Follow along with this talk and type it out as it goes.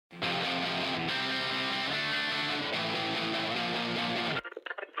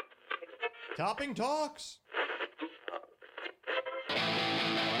Topping Talks.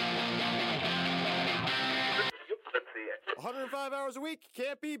 Let's see it. 105 hours a week,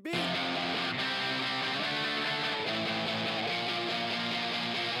 can't be beat.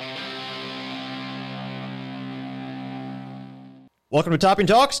 Welcome to Topping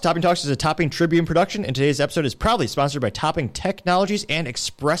Talks. Topping Talks is a Topping Tribune production, and today's episode is proudly sponsored by Topping Technologies and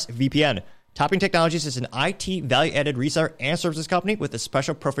ExpressVPN. Topping Technologies is an IT value-added reseller and services company with a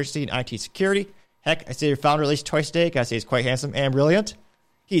special proficiency in IT security. Heck, I say your founder at least twice a day. I say he's quite handsome and brilliant.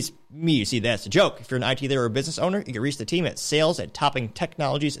 He's me. You see, that's a joke. If you're an IT leader or a business owner, you can reach the team at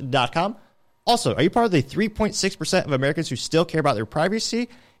sales@toppingtechnologies.com. Also, are you part of the 3.6% of Americans who still care about their privacy?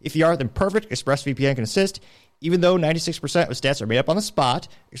 If you are, then perfect. ExpressVPN can assist. Even though 96% of stats are made up on the spot,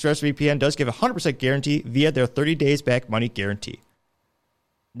 ExpressVPN does give a 100% guarantee via their 30 days back money guarantee.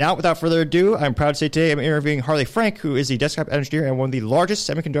 Now, without further ado, I'm proud to say today I'm interviewing Harley Frank, who is the desktop engineer and one of the largest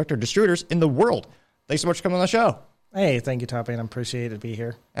semiconductor distributors in the world. Thanks so much for coming on the show. Hey, thank you, Topping. I appreciate it to be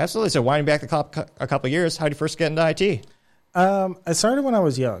here. Absolutely. So winding back a couple of years, how did you first get into IT? I started when I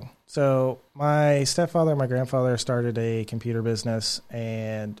was young. So my stepfather and my grandfather started a computer business,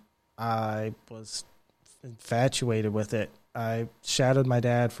 and I was infatuated with it. I shadowed my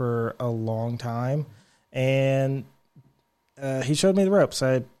dad for a long time, and he showed me the ropes.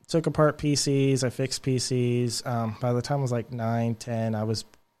 I took apart PCs. I fixed PCs. By the time I was like 9, 10, I was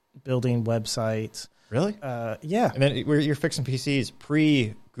building websites. Really? Yeah. And then you're fixing PCs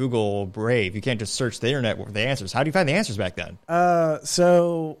pre-Google Brave. You can't just search the internet for the answers. How do you find the answers back then?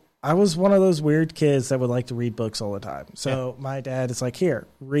 So I was one of those weird kids that would like to read books all the time. So my dad is like, here,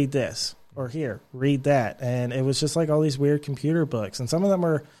 read this. Or here, read that. And it was just like all these weird computer books. And some of them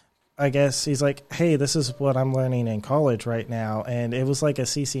were, I guess, he's like, hey, this is what I'm learning in college right now. And it was like a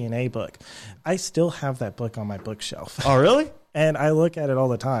CCNA book. I still have that book on my bookshelf. Oh, really? And I look at it all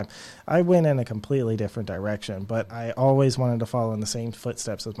the time. I went in a completely different direction, but I always wanted to follow in the same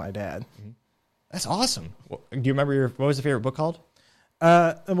footsteps as my dad. That's awesome. Do you remember what was the favorite book called?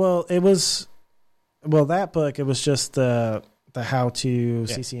 That book, it was just the how-to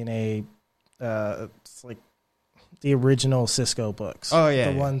CCNA. It's like the original Cisco books. Oh,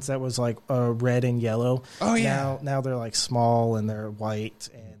 yeah. The ones that was like red and yellow. Oh, yeah. Now they're like small and they're white,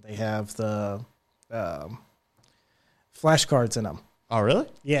 and they have the flashcards in them. Oh, really?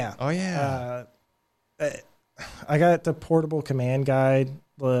 Yeah. Oh, yeah. I got the portable command guide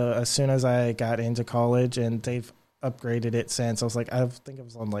as soon as I got into college, and they've upgraded it since. I was like, I think it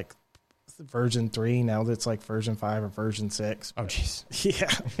was on like version 3. Now it's like version 5 or version 6. Oh, jeez.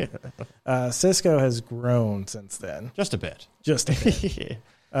 Yeah. Cisco has grown since then. Just a bit. Trick-ching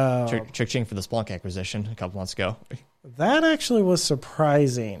for the Splunk acquisition a couple months ago. That actually was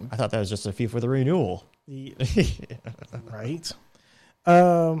surprising. I thought that was just a fee for the renewal. Right.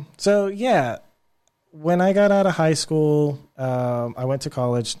 So, yeah, when I got out of high school, I went to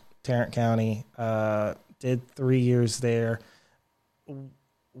college, Tarrant County, did 3 years there.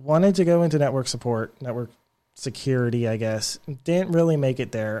 Wanted to go into network security, I guess. Didn't really make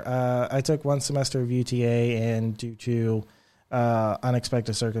it there. I took 1 semester of UTA, and due to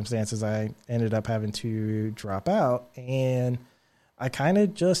unexpected circumstances, I ended up having to drop out. And I kind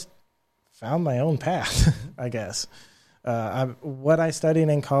of just found my own path, I guess. What I studied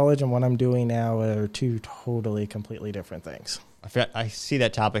in college and what I'm doing now are two totally, completely different things. I see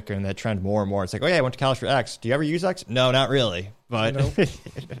that topic and that trend more and more. It's like, oh, yeah, I went to college for X. Do you ever use X? No, not really. But Nope.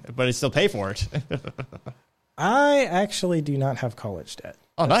 but I still pay for it. I actually do not have college debt.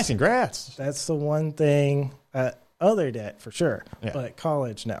 Oh, nice. Congrats. That's the one thing. Other debt, for sure. Yeah. But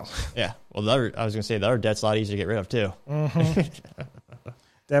college, no. Yeah. Well, I was going to say the other debt's a lot easier to get rid of, too. Mm-hmm.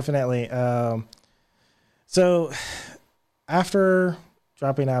 Definitely. So after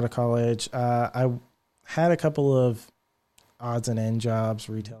dropping out of college, I had a couple of odds and end jobs,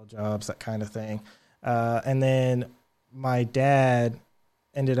 retail jobs, that kind of thing. And then my dad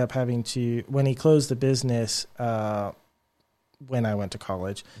ended up having to, when he closed the business, when I went to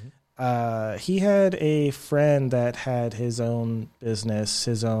college, he had a friend that had his own business,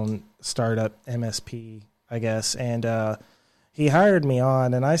 his own startup MSP, I guess. And he hired me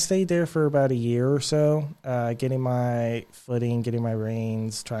on, and I stayed there for about a year or so, getting my footing, getting my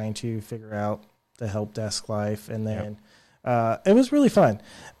reins, trying to figure out the help desk life. And then it was really fun.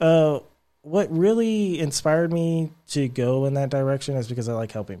 What really inspired me to go in that direction is because I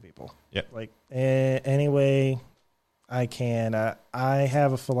like helping people. Yep. Like any way I can. I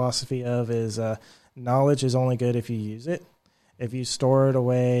have a philosophy of knowledge is only good if you use it. If you store it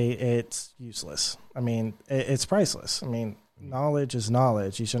away, it's useless. I mean, it's priceless. I mean, knowledge is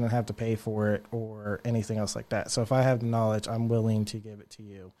knowledge. You shouldn't have to pay for it or anything else like that. So if I have the knowledge, I'm willing to give it to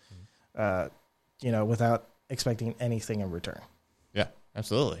you. without expecting anything in return. Yeah,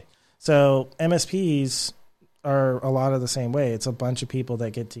 absolutely. So MSPs are a lot of the same way. It's a bunch of people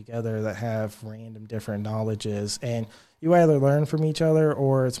that get together that have random different knowledges, and you either learn from each other,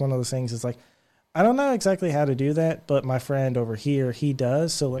 or it's one of those things. It's like, I don't know exactly how to do that, but my friend over here, he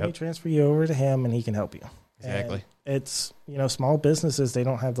does. So let me transfer you over to him, and he can help you. Exactly. And it's, small businesses, they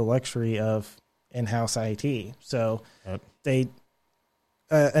don't have the luxury of in-house IT. So they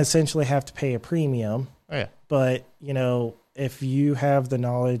essentially have to pay a premium. Oh, yeah. But, if you have the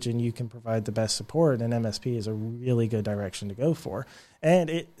knowledge and you can provide the best support, an MSP is a really good direction to go for.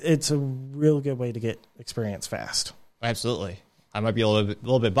 And it's a real good way to get experience fast. Absolutely. I might be a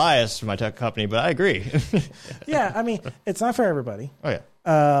little bit biased for my tech company, but I agree. Yeah, I mean, it's not for everybody. Oh,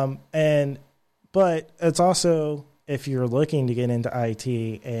 yeah. But it's also, if you're looking to get into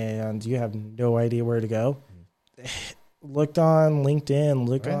IT and you have no idea where to go, look on LinkedIn,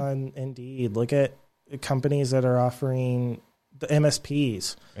 look on Indeed, look at companies that are offering the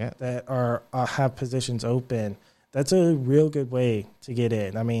MSPs that are have positions open. That's a real good way to get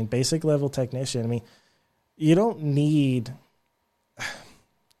in. I mean, basic level technician. I mean, you don't need.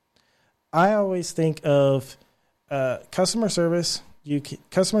 I always think of customer service.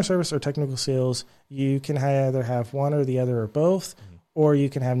 Customer service or technical sales. You can either have one or the other or both, or you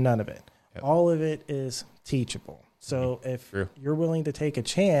can have none of it. Yep. All of it is teachable. So if you're willing to take a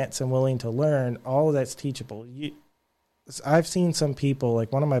chance and willing to learn, all of that's teachable. I've seen some people,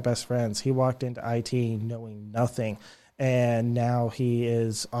 like one of my best friends, he walked into IT knowing nothing, and now he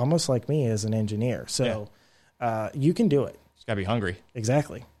is almost like me as an engineer. So you can do it. Just got to be hungry.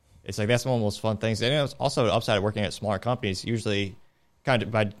 Exactly. It's like that's one of the most fun things. And it's also an upside of working at smaller companies. Usually, kind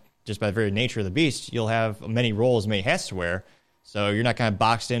of by the very nature of the beast, you'll have many roles, many hats to wear. So you're not kind of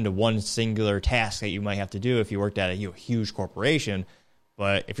boxed into one singular task that you might have to do if you worked at a huge corporation.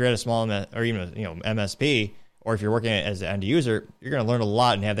 But if you're at a small or even MSP, or if you're working as an end user, you're going to learn a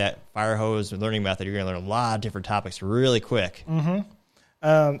lot and have that fire hose learning method. You're going to learn a lot of different topics really quick. Mm-hmm.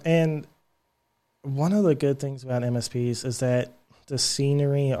 And one of the good things about MSPs is that the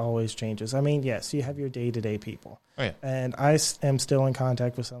scenery always changes. I mean, yes, you have your day-to-day people. Oh, yeah. And I am still in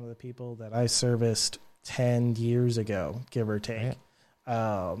contact with some of the people that I serviced 10 years ago, give or take.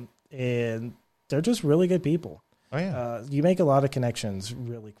 And they're just really good people. Oh, yeah. You make a lot of connections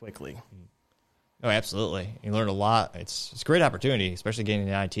really quickly. Oh, absolutely. You learn a lot. It's a great opportunity, especially getting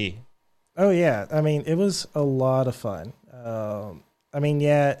into IT. Oh, yeah. I mean, it was a lot of fun.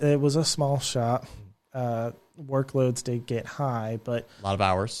 It was a small shop. Workloads did get high, but a lot of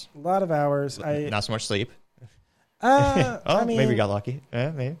hours. Not so much sleep. Maybe we got lucky.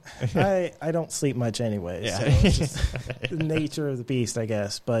 Yeah, maybe. I don't sleep much anyway. Yeah. So it's just the nature of the beast, I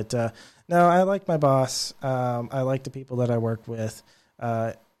guess. But no, I like my boss. I like the people that I worked with.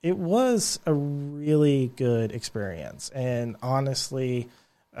 It was a really good experience. And honestly,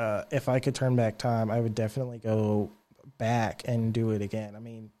 if I could turn back time, I would definitely go back and do it again. I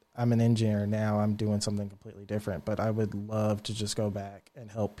mean, I'm an engineer now. I'm doing something completely different, but I would love to just go back and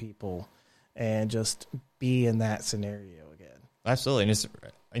help people and just be in that scenario again. Absolutely. And it's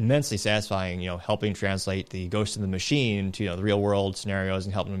immensely satisfying, helping translate the ghost in the machine to, the real world scenarios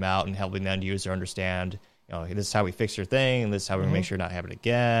and helping them out and helping the end user understand, this is how we fix your thing and this is how we make sure not happen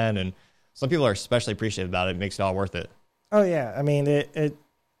again. And some people are especially appreciative about it. It makes it all worth it. Oh, yeah. I mean,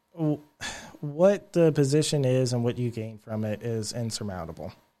 what the position is and what you gain from it is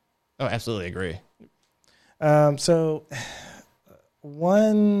insurmountable. Oh, absolutely agree. I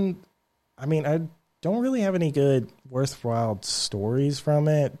don't really have any good worthwhile stories from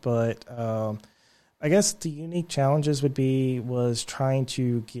it, but I guess the unique challenges was trying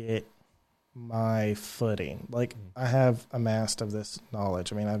to get my footing. Like, I have amassed of this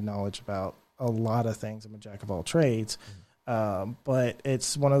knowledge. I mean, I have knowledge about a lot of things. I'm a jack of all trades. But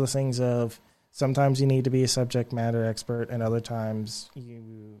it's one of the things of sometimes you need to be a subject matter expert, and other times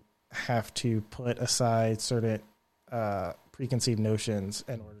you have to put aside certain preconceived notions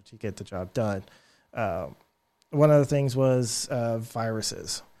in order to get the job done. One of the things was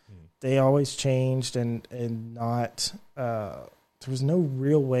viruses. They always changed and not there was no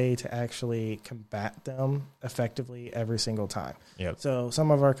real way to actually combat them effectively every single time. Yep. So some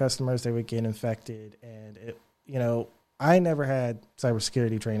of our customers, they would get infected, and I never had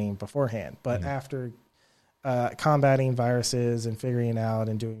cybersecurity training beforehand, but after combating viruses and figuring out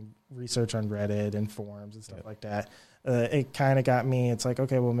and doing research on Reddit and forums and stuff like that, it kind of got me. It's like,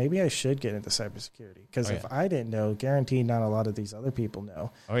 okay, well, maybe I should get into cybersecurity because if I didn't know, guaranteed not a lot of these other people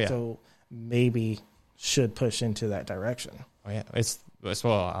know. Oh, yeah. So maybe should push into that direction. Oh, yeah. It's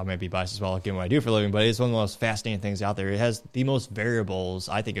well, I may be biased as well, given what I do for a living, but it's one of the most fascinating things out there. It has the most variables,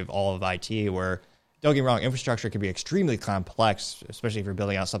 I think, of all of IT, where, don't get me wrong, infrastructure can be extremely complex, especially if you're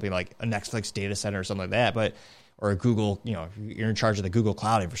building out something like a Netflix data center or something like that, or a Google, you're in charge of the Google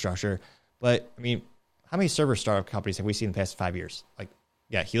Cloud infrastructure. But, I mean, how many server startup companies have we seen in the past 5 years? Like,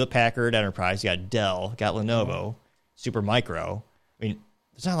 you got Hewlett-Packard Enterprise, you got Dell, you got Lenovo, Supermicro. I mean,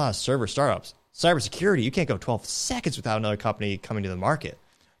 there's not a lot of server startups. Cybersecurity, you can't go 12 seconds without another company coming to the market.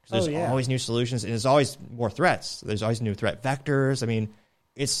 There's always new solutions, and there's always more threats. There's always new threat vectors. I mean,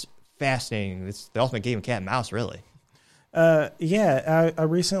 it's fascinating. It's the ultimate game of cat and mouse, really. I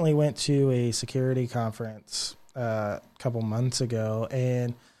recently went to a security conference a couple months ago,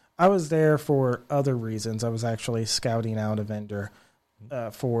 and I was there for other reasons. I was actually scouting out a vendor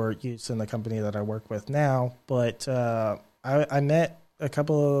for use in the company that I work with now, but I met a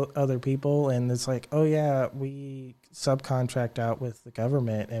couple of other people, and it's like, oh yeah, we subcontract out with the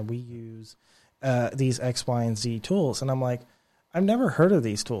government, and we use these X, Y, and Z tools. And I'm like, I've never heard of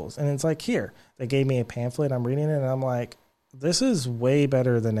these tools. And it's like, here, they gave me a pamphlet, I'm reading it, and I'm like, this is way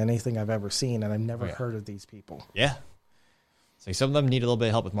better than anything I've ever seen, and I've never heard of these people. Yeah. So some of them need a little bit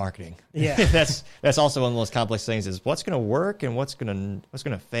of help with marketing. Yeah. that's also one of the most complex things, is what's going to work and what's going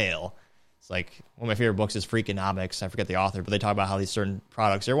to fail. It's like, one of my favorite books is Freakonomics. I forget the author, but they talk about how these certain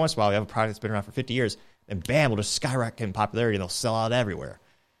products, every once in a while, we have a product that's been around for 50 years, and bam, will just skyrocket in popularity, and they'll sell out everywhere.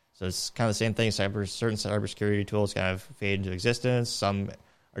 So it's kind of the same thing. Certain cybersecurity tools kind of fade into existence. Some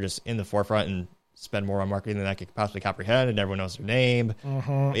are just in the forefront and spend more on marketing than I could possibly comprehend, and everyone knows their name.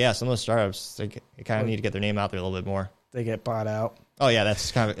 But yeah, some of those startups, they kind of need to get their name out there a little bit more. They get bought out. Oh yeah,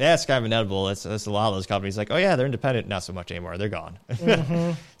 that's kind of inevitable. That's a lot of those companies. Like, oh yeah, they're independent, not so much anymore. They're gone.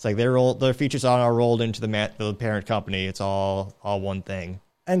 It's like their features are rolled into the parent company. It's all one thing.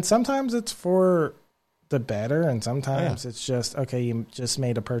 And sometimes it's for the better, and sometimes it's just, okay, you just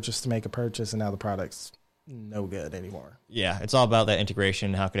made a purchase to make a purchase, and now the product's no good anymore. Yeah, it's all about that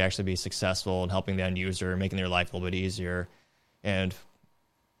integration, how it could actually be successful, and helping the end user, making their life a little bit easier. And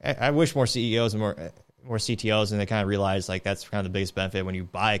I wish more CEOs and more CTOs, and they kind of realize, like, that's kind of the biggest benefit when you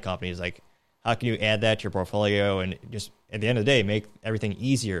buy a company, is like, how can you add that to your portfolio and just at the end of the day make everything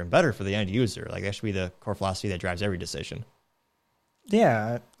easier and better for the end user? Like, that should be the core philosophy that drives every decision.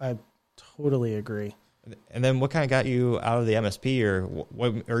 Yeah, I totally agree. And then what kind of got you out of the MSP, or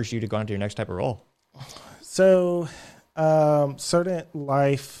what urged you to go into your next type of role? So certain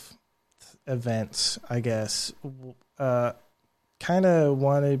life events, I guess, kind of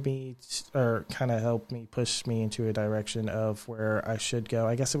wanted me or kind of helped me, push me into a direction of where I should go.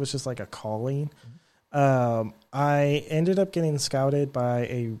 I guess it was just like a calling. I ended up getting scouted by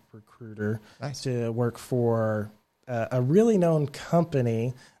a recruiter to work for a really known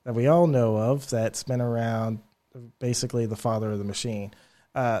company that we all know of that's been around, basically the father of the machine.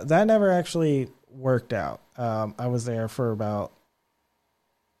 That never actually worked out. I was there for about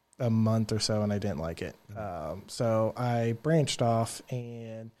a month or so, and I didn't like it. So I branched off,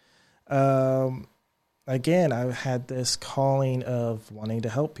 and again, I had this calling of wanting to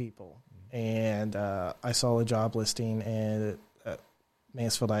help people. And I saw a job listing at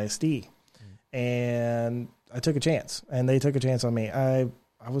Mansfield ISD, and I took a chance, and they took a chance on me. I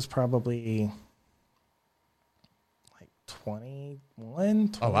was probably like 21,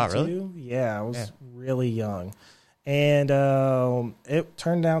 22. Oh, wow, really? Yeah, I was really young. And it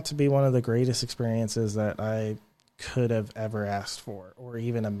turned out to be one of the greatest experiences that I could have ever asked for or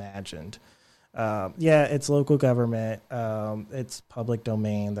even imagined. It's local government. It's public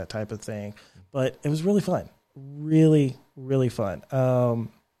domain, that type of thing. But it was really fun. Really, really fun. What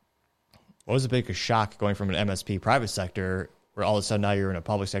was the biggest shock going from an MSP private sector, where all of a sudden now you're in a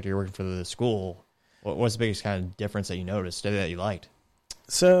public sector, you're working for the school? What was the biggest kind of difference that you noticed, that you liked?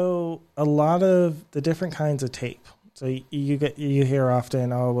 So a lot of the different kinds of tape. So you hear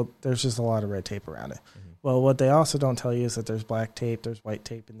often, oh, well, there's just a lot of red tape around it. Well, what they also don't tell you is that there's black tape, there's white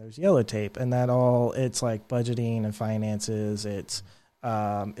tape, and there's yellow tape, and that all, it's like budgeting and finances. It's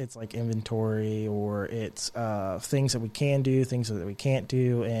like inventory, or it's things that we can do, things that we can't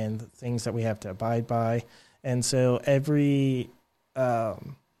do, and things that we have to abide by. And so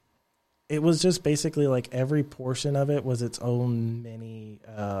it was just basically like every portion of it was its own mini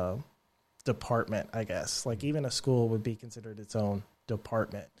department, I guess. Like even a school would be considered its own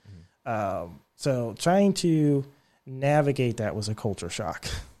department. So trying to navigate that was a culture shock.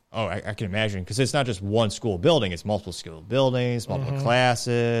 Oh, I can imagine, because it's not just one school building; it's multiple school buildings, multiple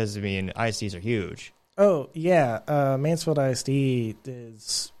classes. I mean, ISDs are huge. Oh yeah, Mansfield ISD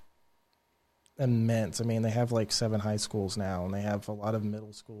is immense. I mean, they have like 7 high schools now, and they have a lot of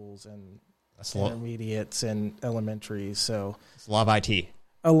middle schools, and intermediates and elementaries. So it's a lot of IT.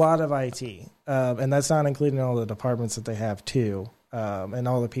 A lot of IT. And that's not including all the departments that they have too, and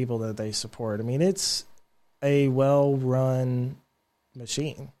all the people that they support. I mean, it's a well-run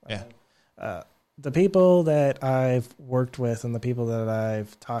machine. Yeah. The people that I've worked with and the people that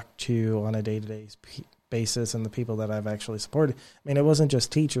I've talked to on a day-to-day basis and the people that I've actually supported, I mean, it wasn't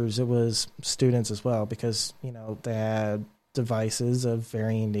just teachers, it was students as well, because, you know, they had devices of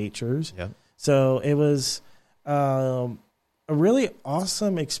varying natures. Yeah. So it was a really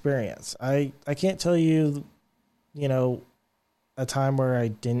awesome experience. I can't tell you, you know, a time where I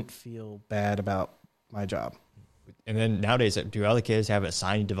didn't feel bad about my job. And then nowadays, do all the kids have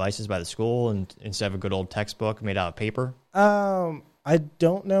assigned devices by the school and instead of a good old textbook made out of paper? I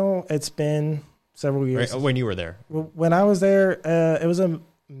don't know. It's been several years. Right, when you were there? When I was there, it was a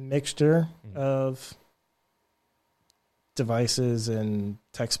mixture of devices and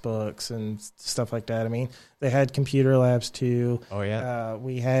textbooks and stuff like that. I mean, they had computer labs too. Oh, yeah.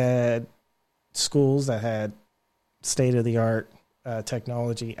 We had schools that had state-of-the-art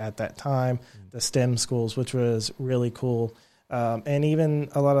technology at that time, the STEM schools, which was really cool. And even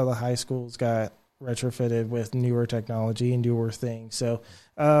a lot of the high schools got retrofitted with newer technology and newer things. So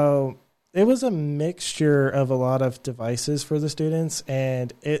it was a mixture of a lot of devices for the students,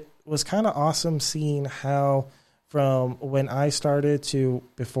 and it was kind of awesome seeing how from when I started to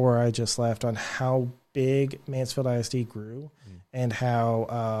before I just left on how big Mansfield ISD grew and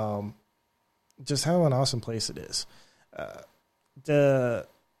how just how an awesome place it is. The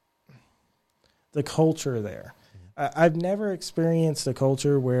culture there. I've never experienced a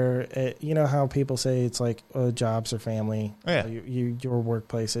culture where, you know how people say it's like jobs or family. Oh, yeah. Your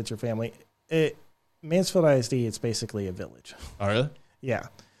workplace, it's your family. Mansfield ISD, it's basically a village. Oh, really? Yeah.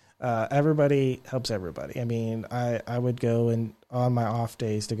 Everybody helps everybody. I mean, I would go and on my off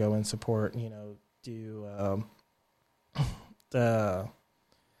days to go and support, you know, do the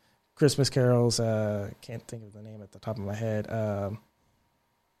Christmas carols. Can't think of the name at the top of my head.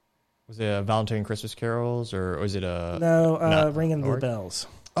 Was it a Valentine Christmas carols or was it a... No, Ringing the Bells.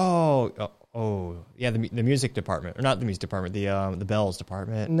 Oh, yeah, the music department. Or not the music department, the bells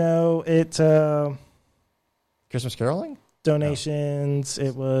department. No, it's... Christmas caroling? Donations. No.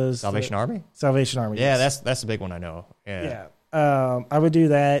 It was... Salvation Army? Salvation Army, yeah, yes. that's the big one I know. Yeah. I would do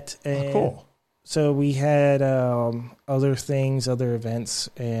that. And cool. So we had other things, other events,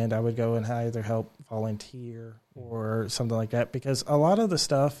 and I would go and either help volunteer or something like that, because a lot of the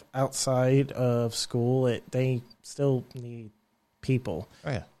stuff outside of school, they still need people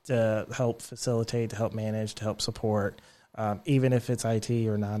to help facilitate, to help manage, to help support, even if it's IT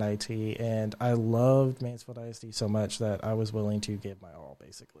or not IT. And I loved Mansfield ISD so much that I was willing to give my all,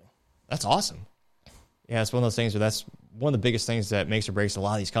 basically. That's awesome. Yeah, it's one of those things where that's one of the biggest things that makes or breaks a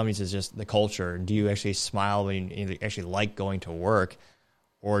lot of these companies is just the culture. Do you actually smile when you actually like going to work,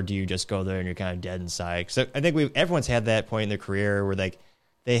 or do you just go there and you're kind of dead inside? So I think everyone's had that point in their career where like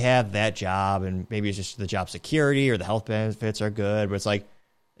they have that job and maybe it's just the job security or the health benefits are good, but it's like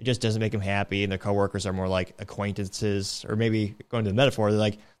it just doesn't make them happy, and their coworkers are more like acquaintances, or maybe going to the metaphor, they're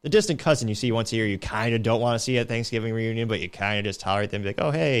like the distant cousin you see once a year you kind of don't want to see at Thanksgiving reunion, but you kind of just tolerate them, be like,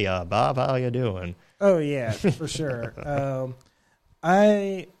 oh, hey, Bob, how you doing? Oh, yeah, for sure.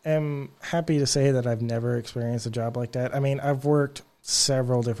 I am happy to say that I've never experienced a job like that. I mean, I've worked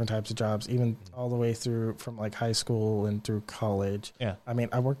several different types of jobs, even all the way through from like high school and through college. Yeah. I mean,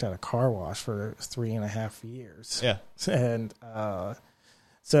 I worked at a car wash for 3.5 years. Yeah. And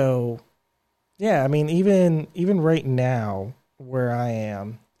so, yeah, I mean, even right now where I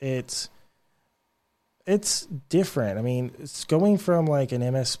am, it's different. I mean, it's going from like an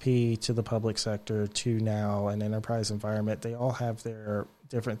MSP to the public sector to now an enterprise environment. They all have their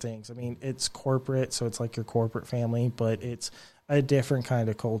different things. I mean, it's corporate, so it's like your corporate family, but it's a different kind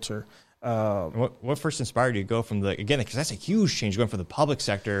of culture. What first inspired you to go from because that's a huge change, going from the public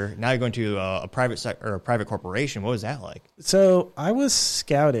sector, now you're going to a private sector or a private corporation. What was that like? So I was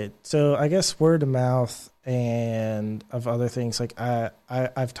scouted. So I guess word of mouth and of other things, like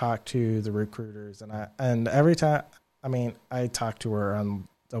I've talked to the recruiters, and every time, I mean, I talk to her on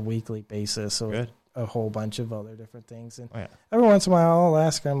a weekly basis, so a whole bunch of other different things, and every once in a while I'll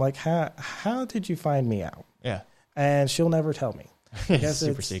ask her, I'm like, how did you find me out? Yeah, and she'll never tell me.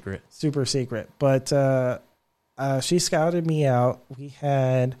 Super secret. Super secret. But she scouted me out. We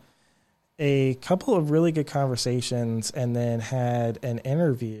had a couple of really good conversations and then had an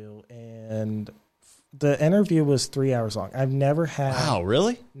interview, and the interview was 3 hours long. I've never had... Wow,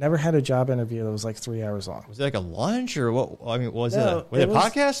 really? Never had a job interview that was like 3 hours long. Was it like a lunch or what? I mean, was it a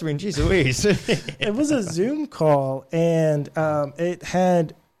podcast? I mean, geez Louise. It was a Zoom call, and it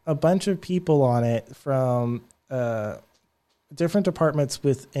had a bunch of people on it from different departments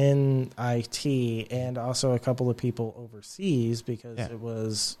within IT, and also a couple of people overseas because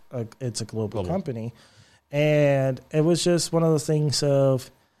it's a global company. And it was just one of those things of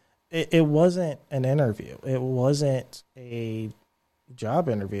it wasn't an interview. It wasn't a job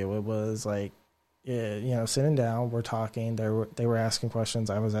interview. It was like, sitting down, we're talking. They were asking questions.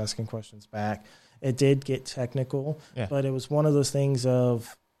 I was asking questions back. It did get technical, but it was one of those things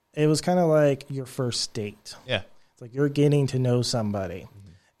of, it was kind of like your first date. Yeah. It's like you're getting to know somebody.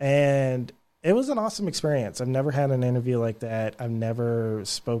 And it was an awesome experience. I've never had an interview like that. I've never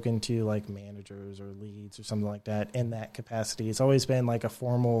spoken to like managers or leads or something like that in that capacity. It's always been like a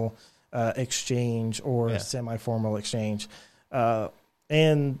formal exchange or a semi-formal exchange.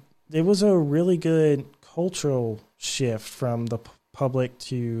 And it was a really good cultural shift from the public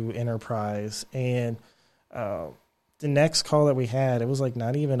to enterprise. And the next call that we had, it was like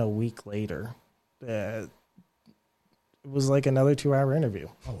not even a week later. It was like another 2-hour interview.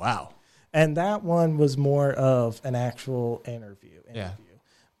 Oh, wow. And that one was more of an actual interview. Yeah.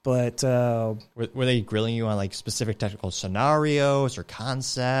 But were they grilling you on like specific technical scenarios or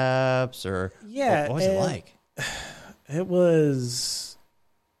concepts, or what was it like?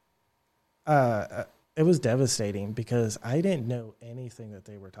 It was devastating because I didn't know anything that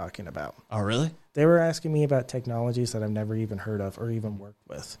they were talking about. Oh, really? They were asking me about technologies that I've never even heard of or even worked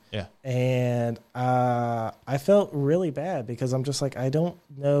with. Yeah. And I felt really bad because I'm just like, I don't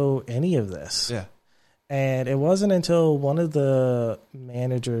know any of this. Yeah. And it wasn't until one of the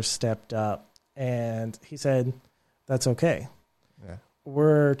managers stepped up and he said, "That's okay. Yeah.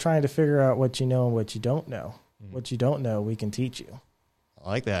 We're trying to figure out what you know and what you don't know. Mm-hmm. What you don't know, we can teach you." I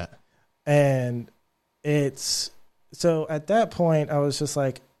like that. And so at that point I was just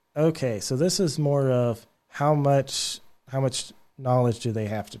like, okay, so this is more of how much knowledge do they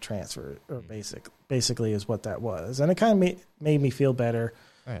have to transfer, or basically is what that was. And it kind of made me feel better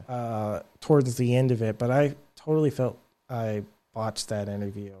towards the end of it, but I totally felt I botched that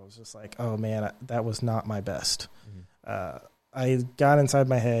interview. I was just like, oh man, that was not my best. I got inside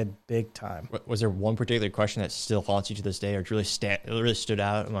my head big time. Was there one particular question that still haunts you to this day, or really stood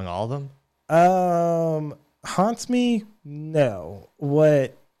out among all of them? Haunts me? No.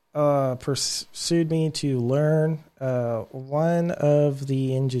 What pursued me to learn, one of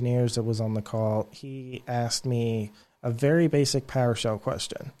the engineers that was on the call, he asked me a very basic PowerShell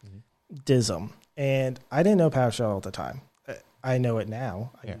question, DISM. And I didn't know PowerShell at the time. I know it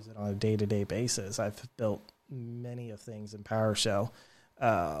now. I use it on a day-to-day basis. I've built many of things in PowerShell.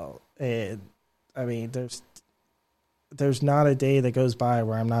 And I mean, there's not a day that goes by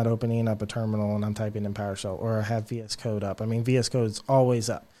where I'm not opening up a terminal and I'm typing in PowerShell, or I have VS Code up. I mean, VS Code is always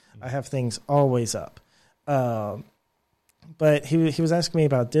up. I have things always up. But he was asking me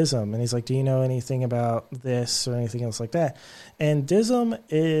about DISM, and he's like, do you know anything about this or anything else like that? And DISM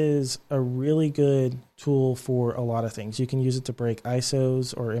is a really good tool for a lot of things. You can use it to break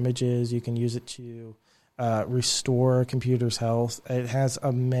ISOs or images. You can use it to restore a computer's health. It has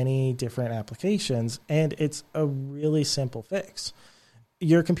many different applications, and it's a really simple fix.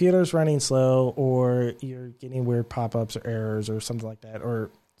 Your computer's running slow, or you're getting weird pop-ups or errors or something like that,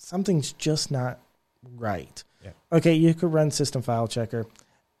 or something's just not right. Yeah. Okay, you could run System File Checker.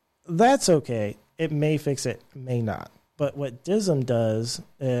 That's okay. It may fix it, may not. But what DISM does,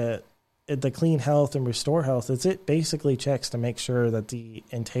 the clean health and restore health, is it basically checks to make sure that the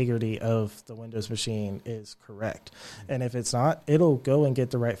integrity of the Windows machine is correct. And if it's not, it'll go and get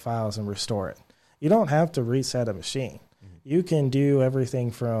the right files and restore it. You don't have to reset a machine. You can do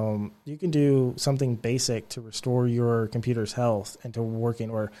everything from, you can do something basic to restore your computer's health into working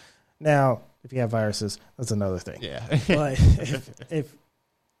order. Now, if you have viruses, that's another thing. Yeah. But if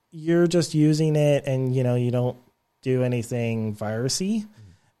you're just using it and, you don't do anything virusy,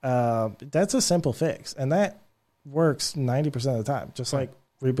 that's a simple fix. And that works 90% of the time, just like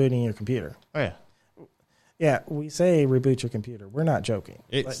rebooting your computer. Oh, yeah. Yeah, we say reboot your computer. We're not joking.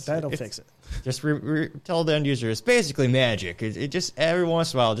 That'll fix it. Just tell the end user it's basically magic. It just, every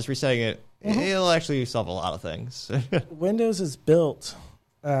once in a while, just resetting it, it'll actually solve a lot of things. Windows is built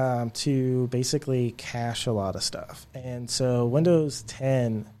to basically cache a lot of stuff. And so Windows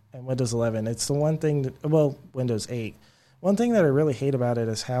 10 and Windows 11, it's the one thing Windows 8. One thing that I really hate about it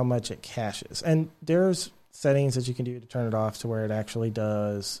is how much it caches. And there's settings that you can do to turn it off to where it actually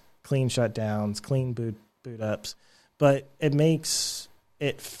does clean shutdowns, clean boot ups, but it makes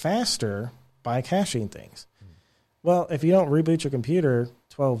it faster by caching things. Well, if you don't reboot your computer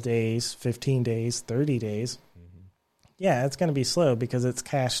 12 days, 15 days, 30 days, yeah, it's going to be slow because it's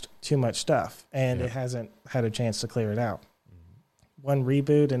cached too much stuff and it hasn't had a chance to clear it out. one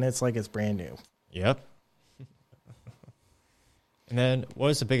reboot and it's like it's brand new. Yep. And then what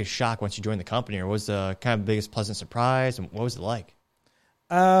was the biggest shock once you joined the company, or what was the kind of biggest pleasant surprise, and what was it like?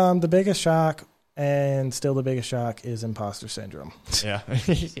 The biggest shock, and still the biggest shock, is imposter syndrome. Yeah.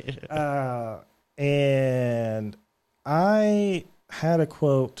 And I had a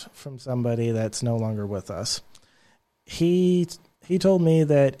quote from somebody that's no longer with us. He told me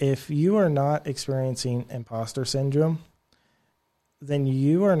that if you are not experiencing imposter syndrome, then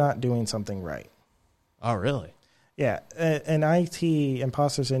you are not doing something right. Oh, really? Yeah, and IT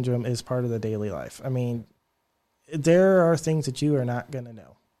imposter syndrome is part of the daily life. I mean, there are things that you are not going to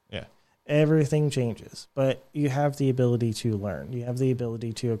know. Yeah. Everything changes, but you have the ability to learn. You have the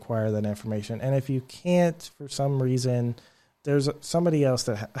ability to acquire that information. And if you can't, for some reason, there's somebody else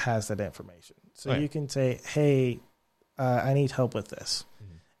that has that information. So you can say, hey, I need help with this.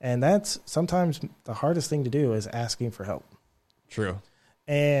 Mm-hmm. And that's sometimes the hardest thing to do is asking for help. True.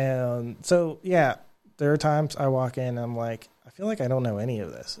 And so, yeah, there are times I walk in and I'm like, I feel like I don't know any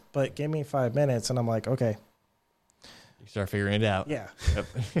of this, but give me 5 minutes and I'm like, okay. You start figuring it out. Yeah. Yep.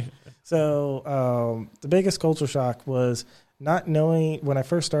 So the biggest culture shock was not knowing, when I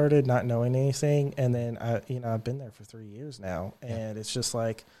first started, not knowing anything. And then I've been there for 3 years now, and it's just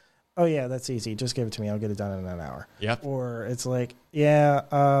like, oh yeah, that's easy. Just give it to me. I'll get it done in an hour. Yep. Or it's like, yeah,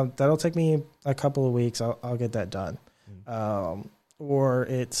 that'll take me a couple of weeks. I'll get that done. Mm-hmm. Or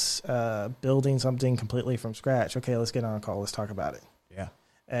it's building something completely from scratch. Okay, let's get on a call. Let's talk about it. Yeah.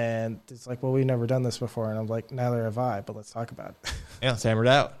 And it's like, well, we've never done this before. And I'm like, neither have I, but let's talk about it. Yeah, let's hammer it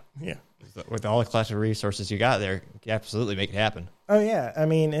out. Yeah. With all the collective resources you got there, you can absolutely make it happen. Oh, yeah. I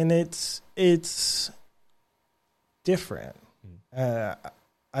mean, and it's different.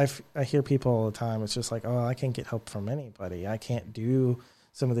 I hear people all the time. It's just like, oh, I can't get help from anybody. I can't do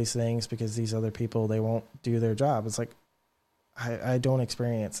some of these things because these other people, they won't do their job. It's like, I don't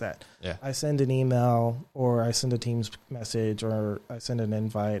experience that. Yeah. I send an email, or I send a Teams message, or I send an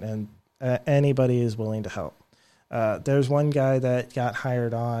invite, and anybody is willing to help. There's one guy that got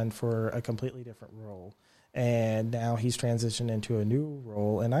hired on for a completely different role, and now he's transitioned into a new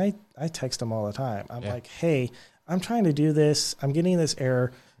role, and I text him all the time. I'm like, hey, I'm trying to do this. I'm getting this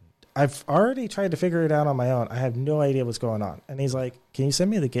error. I've already tried to figure it out on my own. I have no idea what's going on. And he's like, can you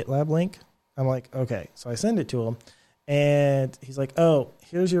send me the GitLab link? I'm like, okay. So I send it to him. And he's like, oh,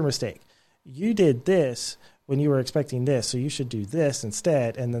 here's your mistake. You did this when you were expecting this, so you should do this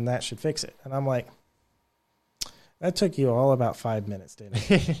instead, and then that should fix it. And I'm like, that took you all about 5 minutes,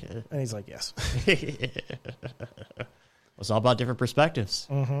 didn't it? And he's like, yes. It's all about different perspectives.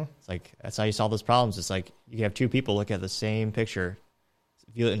 Mm-hmm. It's like, that's how you solve those problems. It's like you have two people look at the same picture,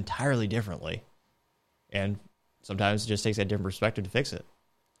 view it entirely differently. And sometimes it just takes that different perspective to fix it.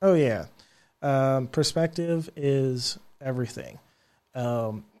 Oh, yeah. Perspective is everything.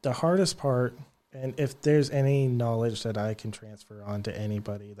 The hardest part, and if there's any knowledge that I can transfer on to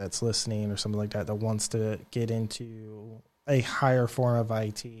anybody that's listening or something like that wants to get into a higher form of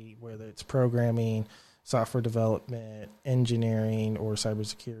IT, whether it's programming, software development, engineering, or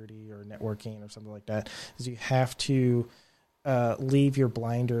cybersecurity or networking or something like that, is you have to leave your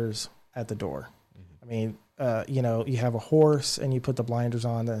blinders at the door. Mm-hmm. I mean, you have a horse and you put the blinders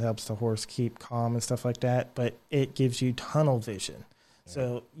on, that helps the horse keep calm and stuff like that, but it gives you tunnel vision. Yeah.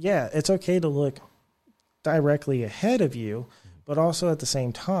 So, yeah, it's okay to look directly ahead of you, but also at the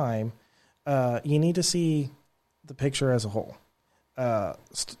same time, you need to see the picture as a whole.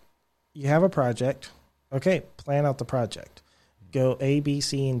 You have a project. Okay, plan out the project. Go A, B,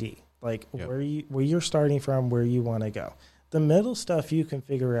 C, and D. Like where you're starting from, where you want to go. The middle stuff you can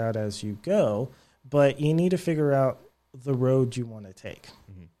figure out as you go, but you need to figure out the road you want to take.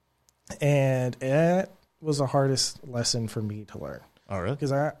 Mm-hmm. And that was the hardest lesson for me to learn. Oh, really?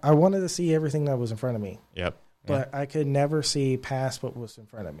 Because I wanted to see everything that was in front of me. Yep. But I could never see past what was in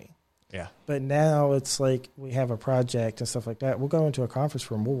front of me. Yeah. But now it's like we have a project and stuff like that. We'll go into a conference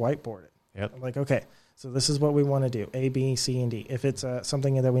room. We'll whiteboard it. Yep. I'm like, okay, so this is what we want to do, A, B, C, and D. If it's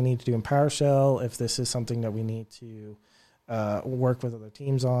something that we need to do in PowerShell, if this is something that we need to work with other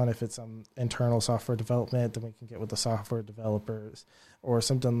teams on, if it's some internal software development, then we can get with the software developers, or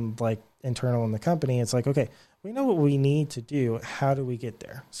something like internal in the company. It's like, okay, we know what we need to do. How do we get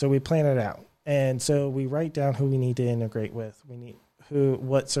there? So we plan it out. And so we write down who we need to integrate with. We need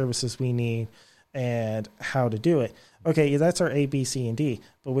what services we need and how to do it. Okay, that's our A, B, C, and D,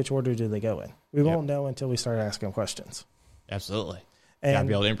 but which order do they go in? We won't know until we start asking questions. Absolutely. And you gotta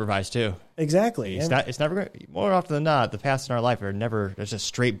be able to improvise too. Exactly. It's never more often than not, the paths in our life are never there's a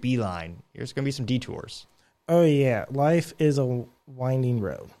straight beeline. There's gonna be some detours. Oh yeah, life is a winding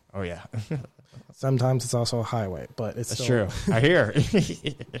road. Oh yeah. Sometimes it's also a highway, but it's That's still, true. I hear.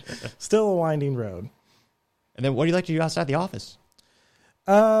 still a winding road. And then what do you like to do outside the office?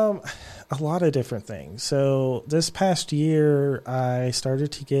 A lot of different things. So this past year, I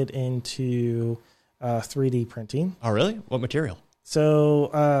started to get into 3D printing. Oh, really? What material?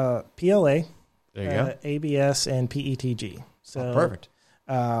 So PLA, There you go. ABS, and PETG. So Oh, perfect.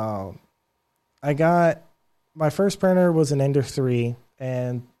 I got my first printer was an Ender 3,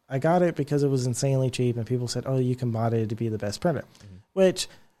 and I got it because it was insanely cheap, and people said, "Oh, you can mod it to be the best printer," which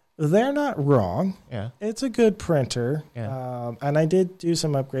they're not wrong. Yeah. It's a good printer, Yeah. and I did do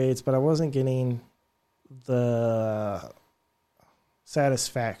some upgrades, but I wasn't getting the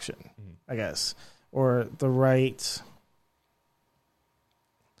satisfaction, I guess, or the right.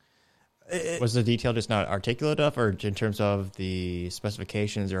 Was the detail just not articulate enough, or in terms of the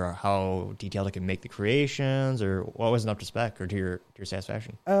specifications, or how detailed it can make the creations, or what wasn't up to spec or to your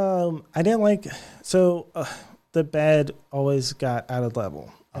satisfaction? I didn't like the bed always got out of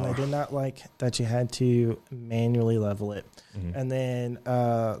level, and I did not like that you had to manually level it. And then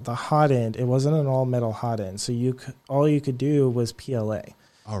the hot end, it wasn't an all metal hot end, so all you could do was PLA.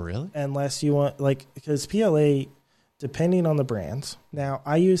 Oh, really? Unless you want, because PLA, depending on the brands. Now,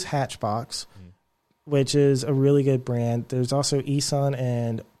 I use Hatchbox, which is a really good brand. There's also eSun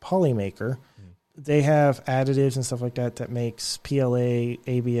and Polymaker. They have additives and stuff like that makes PLA,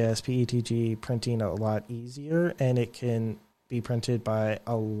 ABS, PETG printing a lot easier, and it can be printed by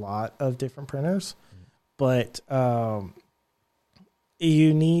a lot of different printers. But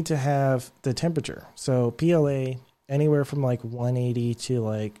you need to have the temperature. So PLA, anywhere from 180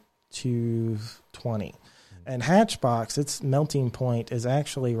 to 220. And Hatchbox, its melting point is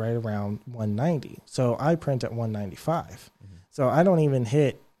actually right around 190. So I print at 195. So I don't even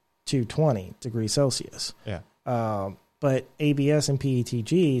hit 220 degrees Celsius. Yeah. But ABS and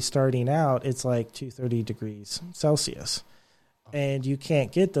PETG, starting out, it's 230 degrees Celsius. And you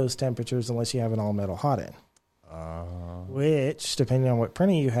can't get those temperatures unless you have an all-metal hot end. Which, depending on what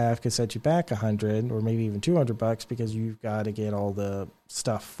printer you have, could set you back $100 or maybe even $200 because you've got to get all the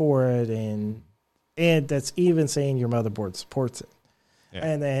stuff for it, and that's even saying your motherboard supports it. Yeah.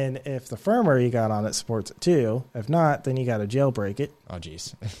 And then if the firmware you got on it supports it too, if not, then you got to jailbreak it. Oh,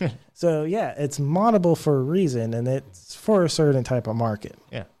 geez. So yeah, it's moddable for a reason, and it's for a certain type of market.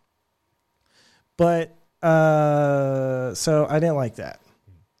 Yeah. But so I didn't like that.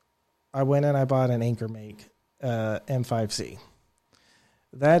 I went and I bought an Anchor Make M5C.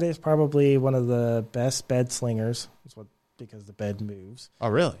 That is probably one of the best bed slingers. Because the bed moves. Oh,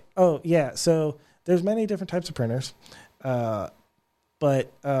 really? Oh yeah. So there's many different types of printers, but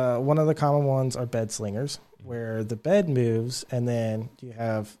one of the common ones are bed slingers, where the bed moves and then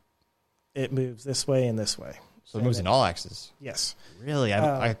it moves this way and this way. So it moves in all axes. Yes. Really?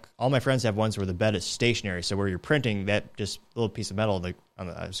 All my friends have ones where the bed is stationary, so where you're printing, that just little piece of metal I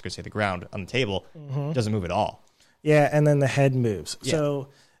was going to say the ground on the table doesn't move at all. Yeah, and then the head moves. Yeah. So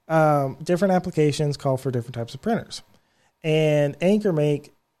different applications call for different types of printers. And Anchor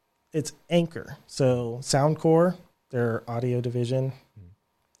Make, it's Anchor. So Soundcore, their audio division,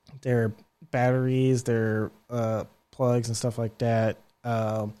 their batteries, their plugs and stuff like that.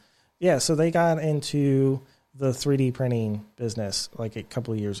 So they got into the 3D printing business a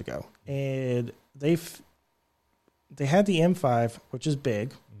couple of years ago. And they had the M5, which is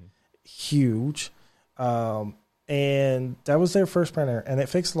big, huge. And that was their first printer, and it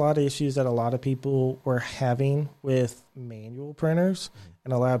fixed a lot of issues that a lot of people were having with manual printers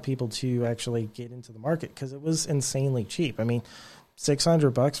and allowed people to actually get into the market because it was insanely cheap. I mean,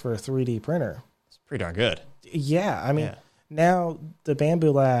 $600 for a 3D printer. It's pretty darn good. Yeah. I mean, now the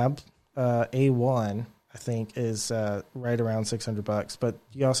Bamboo Lab A1, I think, is right around $600, but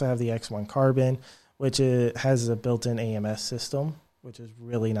you also have the X1 Carbon, which has a built-in AMS system, which is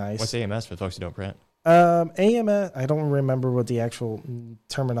really nice. What's AMS for folks who don't print? AMS, I don't remember what the actual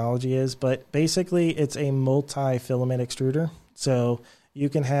terminology is, but basically it's a multi-filament extruder. So you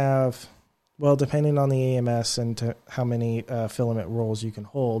can have, depending on the AMS and how many filament rolls you can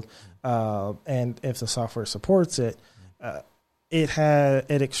hold, and if the software supports it, it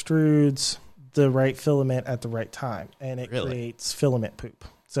extrudes the right filament at the right time, and it creates filament poop.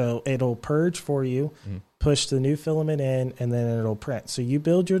 So it'll purge for you, push the new filament in, and then it'll print. So you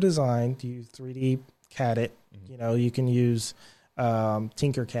build your design, you 3D CAD it. You can use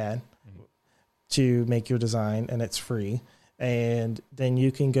Tinkercad to make your design, and it's free. And then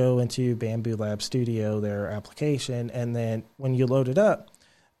you can go into Bamboo Lab Studio, their application, and then when you load it up,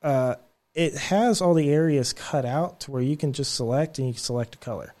 it has all the areas cut out to where you can just select, and you can select a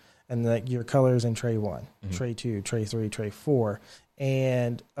color. and your colors in tray 1, tray 2, tray 3, tray 4,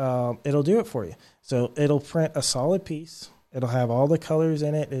 and it'll do it for you. So it'll print a solid piece. It'll have all the colors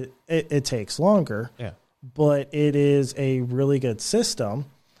in it. It takes longer, but it is a really good system.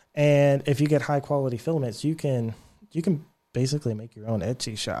 And if you get high quality filaments, you can basically make your own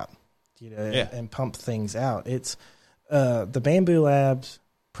Etsy shop, and pump things out. It's the Bamboo Labs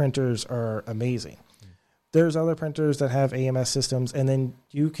printers are amazing. There's other printers that have AMS systems, and then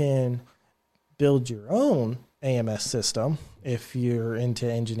you can build your own AMS system if you're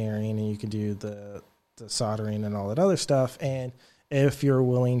into engineering, and you can do the soldering and all that other stuff. And if you're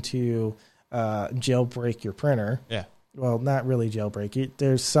willing to jailbreak your printer, well, not really jailbreak.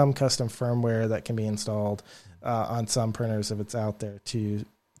 There's some custom firmware that can be installed on some printers if it's out there to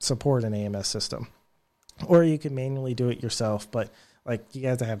support an AMS system. Or you can manually do it yourself, but like you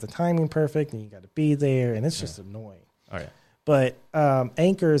have to have the timing perfect and you got to be there, and it's just annoying. Oh yeah. But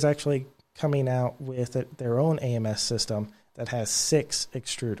Anchor is actually coming out with their own AMS system that has 6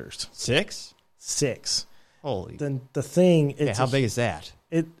 extruders. 6? 6. Holy. Then the thing. It's how big is that?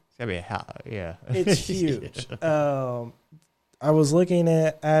 It's gotta be It's huge. I was looking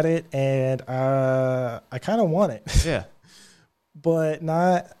at it, and I kind of want it. Yeah. But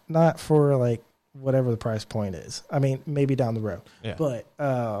not for like whatever the price point is. I mean, maybe down the road. Yeah. But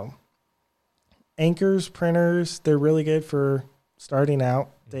Anchor's printers, they're really good for starting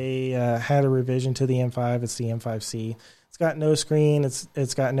out. They had a revision to the M5. It's the M5C. It's got no screen.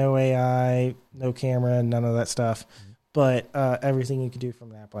 It's got no AI, no camera, none of that stuff. But everything you can do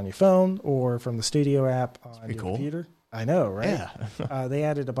from an app on your phone or from the Studio app on your computer. I know, right? Yeah. They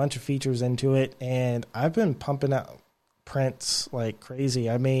added a bunch of features into it, and I've been pumping out prints like crazy.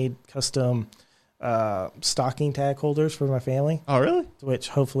 I made custom stocking tag holders for my family. Oh, really? Which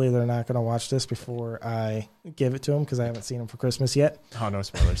hopefully they're not going to watch this before I give it to them, because I haven't seen them for Christmas yet. Oh, no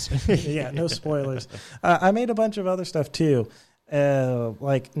spoilers. Yeah, no spoilers. I made a bunch of other stuff too,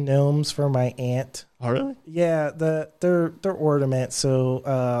 like gnomes for my aunt. Oh, really? Yeah, they're ornaments.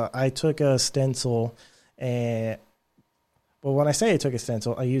 So I took a stencil, and well, when I say I took a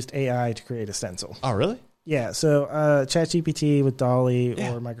stencil, I used AI to create a stencil. Oh, really? Yeah, so ChatGPT with Dolly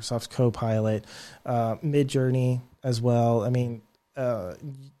or Microsoft's Copilot, Midjourney as well. I mean,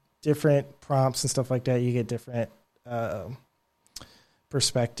 different prompts and stuff like that. You get different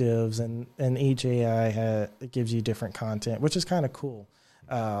perspectives, and each AI it gives you different content, which is kind of cool.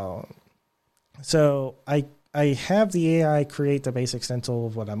 So I have the AI create the basic stencil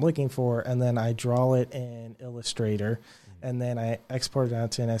of what I'm looking for, and then I draw it in Illustrator. And then I export it out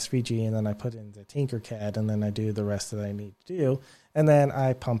to an SVG, and then I put it into Tinkercad, and then I do the rest that I need to do. And then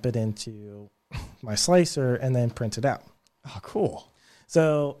I pump it into my slicer and then print it out. Oh, cool.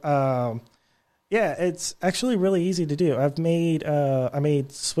 So, it's actually really easy to do. I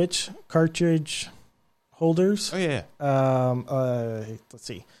made switch cartridge holders. Oh, yeah. Let's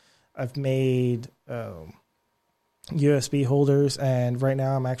see. I've made USB holders, and right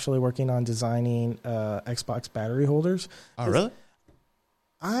now I'm actually working on designing Xbox battery holders. Oh, really?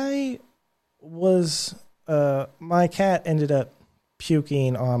 I was my cat ended up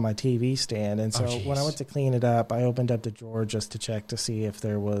puking on my TV stand, and so when I went to clean it up, I opened up the drawer just to check to see if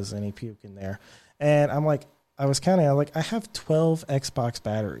there was any puke in there. And I'm like, I was counting, I have 12 Xbox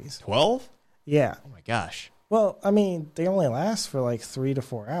batteries. 12? Yeah. Oh my gosh. Well, I mean, they only last for like 3 to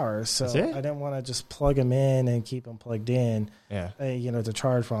 4 hours, so I didn't want to just plug them in and keep them plugged in, to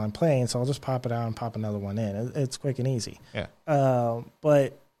charge while I'm playing. So I'll just pop it out and pop another one in. It's quick and easy. Yeah.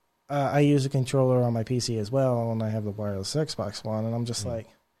 But I use a controller on my PC as well, and I have the wireless Xbox One, and I'm just like,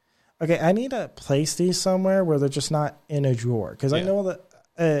 okay, I need to place these somewhere where they're just not in a drawer, because I know that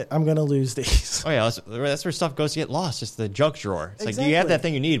I'm going to lose these. Oh, yeah, that's where stuff goes to get lost, just the junk drawer. It's like you have that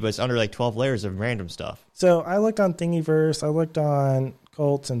thing you need, but it's under like 12 layers of random stuff. So I looked on Thingiverse, I looked on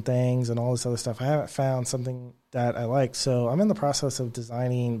Colts and Things and all this other stuff. I haven't found something that I like. So I'm in the process of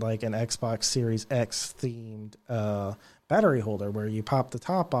designing like an Xbox Series X themed battery holder where you pop the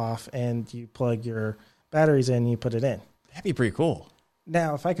top off and you plug your batteries in and you put it in. That'd be pretty cool.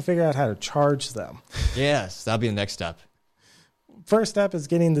 Now, if I could figure out how to charge them. Yes, that'll be the next step. First step is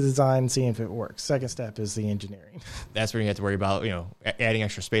getting the design and seeing if it works. Second step is the engineering. That's where you have to worry about, adding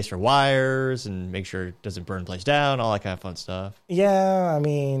extra space for wires and make sure it doesn't burn the place down, all that kind of fun stuff. Yeah, I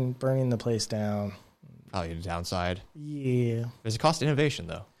mean, burning the place down. Probably the downside. Yeah. There's a cost of innovation,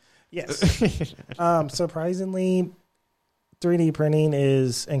 though. Yes. Surprisingly, 3D printing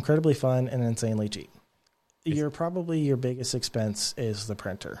is incredibly fun and insanely cheap. Your biggest expense is the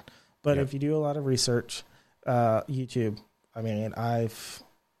printer. But if you do a lot of research, YouTube, I mean, I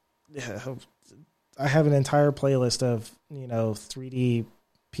have an entire playlist of 3D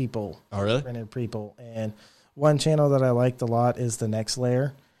people. Oh, really? Printed people. And one channel that I liked a lot is The Next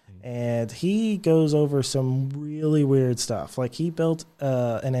Layer. And he goes over some really weird stuff. Like he built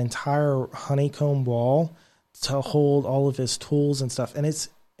an entire honeycomb wall to hold all of his tools and stuff. And it's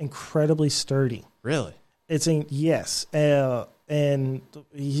incredibly sturdy. Really? Yes. And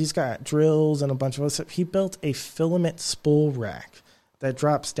he's got drills and a bunch of other stuff. He built a filament spool rack that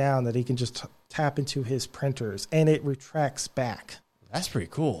drops down that he can just tap into his printers, and it retracts back. That's pretty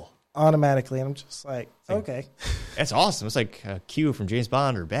cool. Automatically. And I'm just like, okay. That's awesome. It's like a Q from James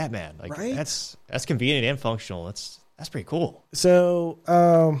Bond or Batman. Like right? That's convenient and functional. That's pretty cool.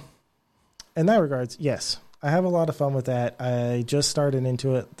 So, in that regards, yes, I have a lot of fun with that. I just started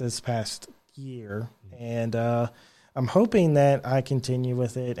into it this past year, and I'm hoping that I continue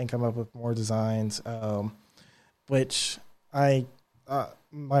with it and come up with more designs, which my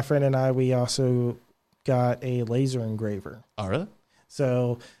friend and I, we also got a laser engraver. Oh, really?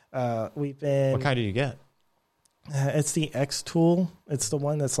 So we've been... What kind did you get? It's the X tool. It's the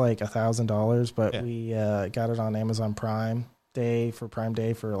one that's like $1,000, but yeah. we got it on Amazon Prime Day for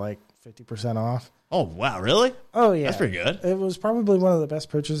like 50% off. Oh, wow, really? Oh, yeah. That's pretty good. It was probably one of the best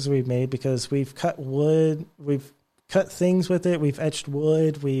purchases we've made because we've cut wood, we've cut things with it, we've etched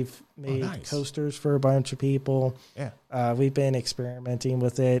wood, we've made coasters for a bunch of people. Yeah. We've been experimenting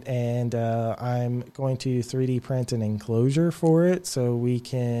with it, and I'm going to 3D print an enclosure for it so we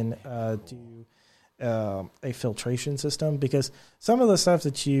can do a filtration system, because some of the stuff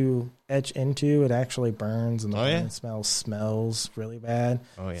that you etch into, it actually burns and the burn smell smells really bad.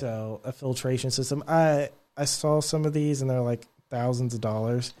 Oh, yeah. So a filtration system. I saw some of these and they're like thousands of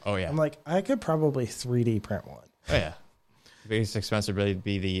dollars. Oh, yeah. I'm like, I could probably 3D print one. Oh, yeah. The biggest expense would really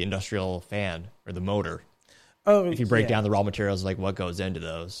be the industrial fan or the motor. Oh, if you break down the raw materials, like what goes into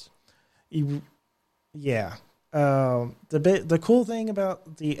those. Yeah. The cool thing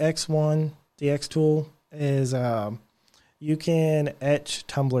about the X1, the X tool, is you can etch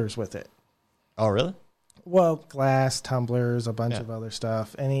tumblers with it. Oh, really? Well, glass, tumblers, a bunch of other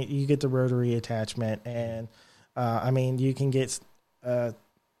stuff. And you get the rotary attachment. And, I mean, you can get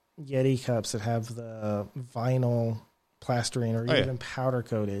Yeti cups that have the vinyl plastering or even powder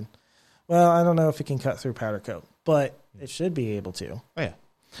coated. Well, I don't know if it can cut through powder coat, but it should be able to. Oh,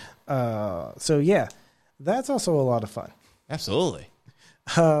 yeah. So, yeah, that's also a lot of fun. Absolutely.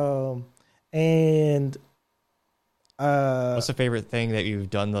 And what's the favorite thing that you've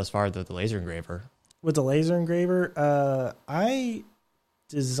done thus far with the laser engraver? With the laser engraver, I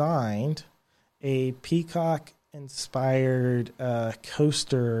designed a peacock-inspired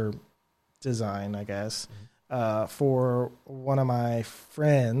coaster design, I guess, for one of my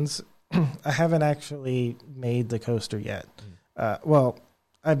friends. I haven't actually made the coaster yet. Well,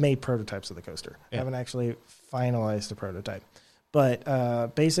 I've made prototypes of the coaster. I haven't actually finalized the prototype.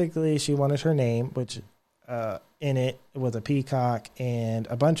 But basically, she wanted her name, which in it with a peacock and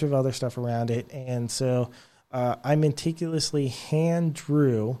a bunch of other stuff around it. And so I meticulously hand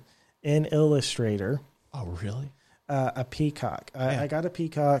drew in Illustrator. Oh, really? A peacock. I got a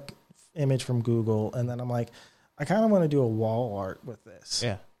peacock image from Google, and then I'm like, I kind of want to do a wall art with this.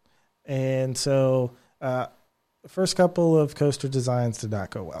 Yeah. And so the first couple of coaster designs did not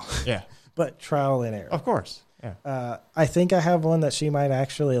go well. Yeah. But trial and error. Of course. Yeah. I think I have one that she might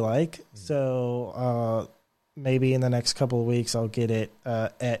actually like. So maybe in the next couple of weeks I'll get it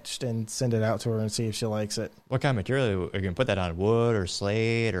etched and send it out to her and see if she likes it. What kind of material are you going to put that on? Wood or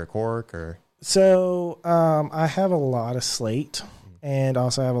slate or cork or? So I have a lot of slate and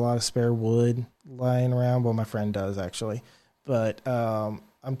also have a lot of spare wood lying around. Well, my friend does actually. But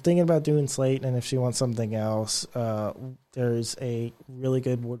I'm thinking about doing slate, and if she wants something else, there's a really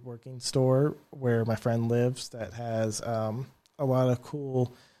good woodworking store where my friend lives that has a lot of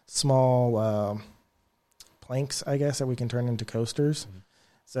cool small planks, I guess, that we can turn into coasters.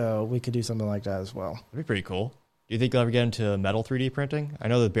 So we could do something like that as well. That'd be pretty cool. Do you think you'll ever get into metal 3D printing? I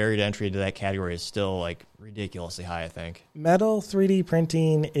know the barrier to entry to that category is still like ridiculously high, I think. Metal 3D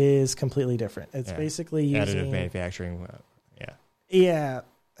printing is completely different. It's basically using additive manufacturing. Yeah.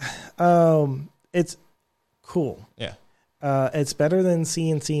 It's cool. Yeah. It's better than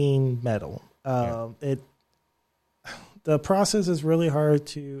CNC metal. The process is really hard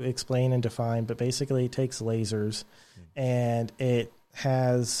to explain and define, but basically it takes lasers and it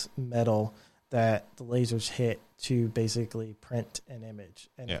has metal that the lasers hit to basically print an image.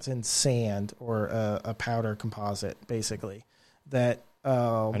 And it's in sand or a powder composite, basically. That I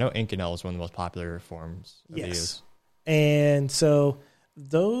know Inconel is one of the most popular forms of use. And so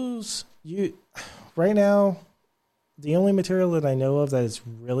those right now, the only material that I know of that is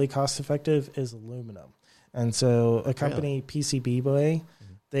really cost effective is aluminum. And so a company, PCB Boy,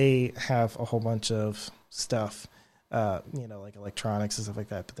 they have a whole bunch of stuff, like electronics and stuff like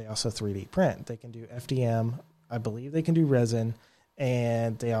that, but they also 3D print. They can do FDM. I believe they can do resin,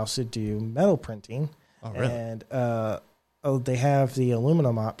 and they also do metal printing. Oh, really? And they have the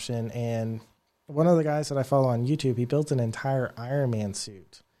aluminum option. And one of the guys that I follow on YouTube, he built an entire Iron Man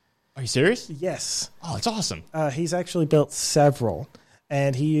suit. Are you serious? Yes. Oh, that's awesome. He's actually built several,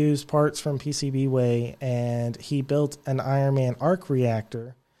 and he used parts from PCBWay, and he built an Iron Man arc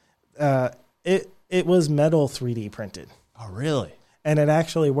reactor. It was metal 3D printed. Oh, really? And it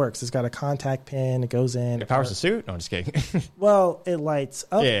actually works. It's got a contact pin. It goes in. It powers the suit? No, I'm just kidding. Well, it lights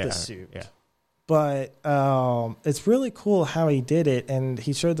up Yeah, the suit. yeah. But it's really cool how he did it, and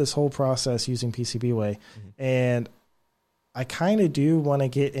he showed this whole process using PCBWay. And I kind of do want to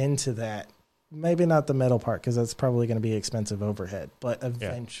get into that. Maybe not the metal part, because that's probably going to be expensive overhead, but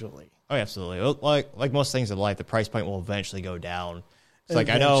eventually. Oh, absolutely. Like most things in life, the price point will eventually go down. It's like,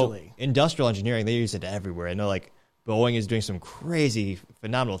 I know industrial engineering, they use it everywhere. I know like Boeing is doing some crazy,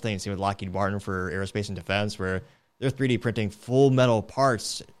 phenomenal things with Lockheed Martin for aerospace and defense, where they're 3D printing full metal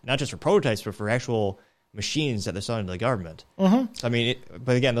parts, not just for prototypes, but for actual machines that they're selling to the government. Mm-hmm. So, I mean,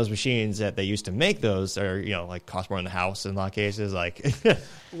 but again, those machines that they used to make those are, like cost more than the house in a lot of cases. Like,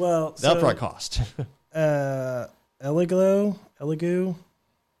 well, the upfront cost. Elegoo,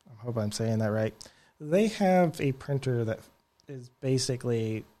 I hope I'm saying that right. They have a printer that is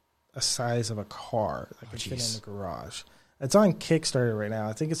basically a size of a car that can fit in the garage. It's on Kickstarter right now.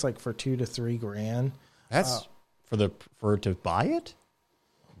 I think it's like for $2,000 to $3,000. That's for to buy it.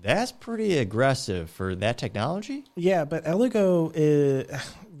 That's pretty aggressive for that technology. Yeah, but Elegoo is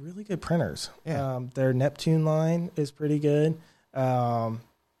really good printers. Yeah. Their Neptune line is pretty good. I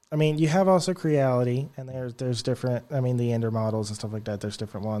mean, you have also Creality, and there's different. I mean, the Ender models and stuff like that. There's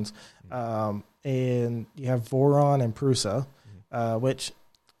different ones, and you have Voron and Prusa, which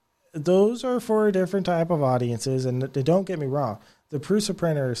those are for a different type of audiences. And don't get me wrong, the Prusa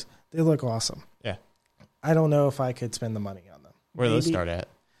printers, they look awesome. Yeah. I don't know if I could spend the money on them. Where do those start at?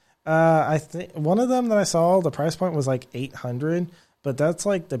 I think one of them that I saw, the price point was like $800, but that's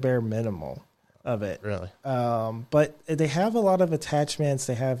like the bare minimal of it. Really? But they have a lot of attachments.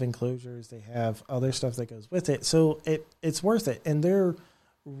 They have enclosures. They have other stuff that goes with it. So it's worth it. And they're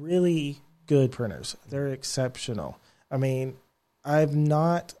really good printers. They're exceptional. I mean, I've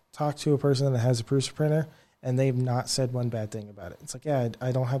not talked to a person that has a Prusa printer, and they've not said one bad thing about it. It's like, yeah,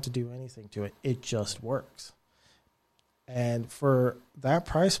 I don't have to do anything to it. It just works. And for that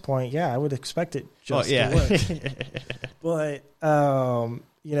price point, yeah, I would expect it just to work. But,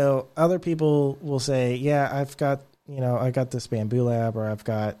 other people will say, yeah, I've got this Bamboo Lab, or I've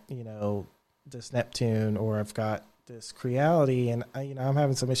got, this Neptune, or I've got this Creality, and I'm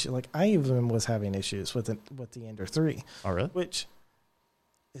having some issues. Like I even was having issues with the Ender 3. Oh, really? Which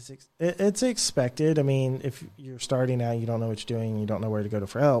it's expected. I mean, if you're starting out, you don't know what you're doing, you don't know where to go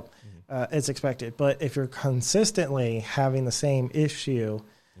for help. It's expected. But if you're consistently having the same issue,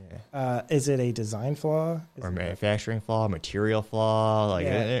 is it a design flaw? Or manufacturing flaw, material flaw? Like,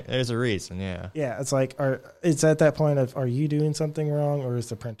 there's a reason, yeah. Yeah, it's like, it's at that point of, are you doing something wrong, or is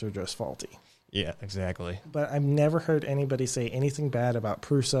the printer just faulty? Yeah, exactly. But I've never heard anybody say anything bad about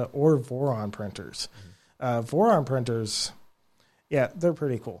Prusa or Voron printers. Voron printers, yeah, they're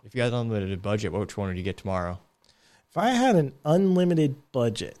pretty cool. If you had an unlimited budget, which one would you get tomorrow? If I had an unlimited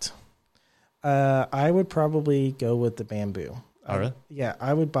budget, I would probably go with the Bamboo. Oh, really? Yeah,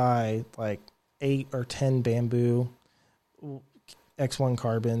 I would buy like 8 or 10 Bamboo X1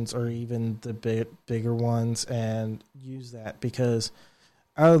 carbons, or even the bigger ones, and use that, because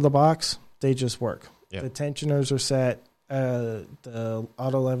out of the box, they just work. Yep. The tensioners are set. The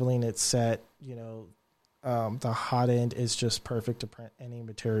auto leveling, it's set. The hot end is just perfect to print any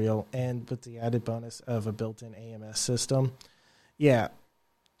material, and with the added bonus of a built-in AMS system. Yeah,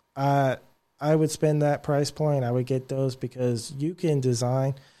 I would spend that price point. I would get those, because you can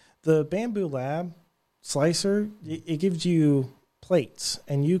design the Bamboo Lab slicer. It gives you plates,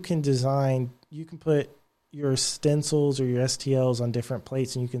 and you can put your stencils or your STLs on different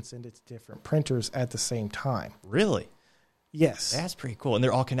plates, and you can send it to different printers at the same time. Really? Yes. That's pretty cool. And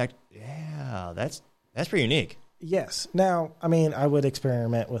they're all connected. Yeah, that's pretty unique. Yes. Now, I mean, I would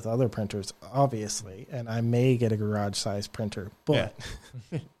experiment with other printers, obviously, and I may get a garage-sized printer, but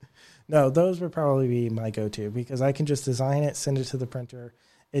no, those would probably be my go-to, because I can just design it, send it to the printer,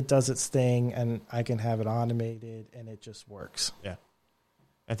 it does its thing, and I can have it automated, and it just works. Yeah.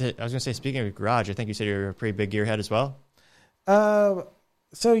 I was going to say, speaking of garage, I think you said you're a pretty big gearhead as well?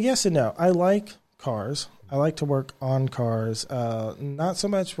 So yes and no. I like cars. I like to work on cars. Not so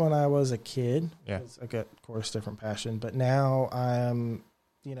much when I was a kid. Yeah. I got, of course, different passion. But now I'm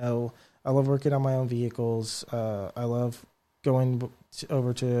I love working on my own vehicles. I love going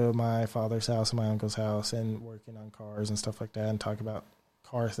over to my father's house and my uncle's house and working on cars and stuff like that and talk about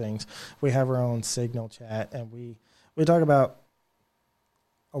car things. We have our own Signal chat, and we talk about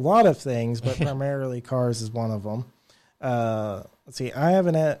a lot of things, but primarily cars is one of them. Let's see. I have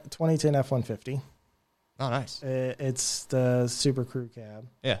a 2010 F-150. Oh, nice. It's the Super Crew cab.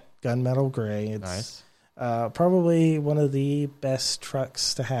 Yeah. Gunmetal gray. It's nice. Probably one of the best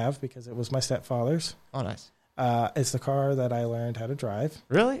trucks to have because it was my stepfather's. Oh, nice. It's the car that I learned how to drive.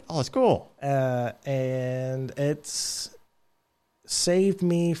 Really? Oh, that's cool. And it's saved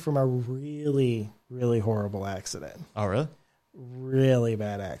me from a really, really horrible accident. Oh, really? Really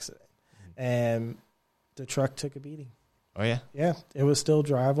bad accident. And the truck took a beating. Oh, yeah? Yeah, it was still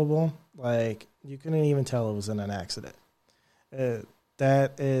drivable. Like, you couldn't even tell it was in an accident.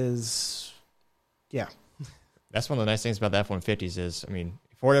 That is, yeah. That's one of the nice things about the F-150s is, I mean,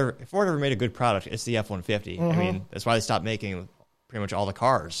 if Ford ever made a good product, it's the F-150. I mean, that's why they stopped making pretty much all the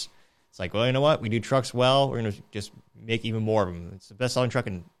cars. It's like, well, you know what? We do trucks well. We're going to just make even more of them. It's the best-selling truck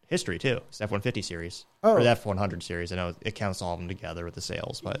in history, too. It's the F-150 series. Oh. Or the F-100 series. I know it counts all of them together with the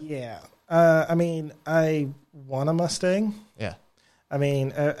sales. But yeah. I mean, I want a Mustang. Yeah. I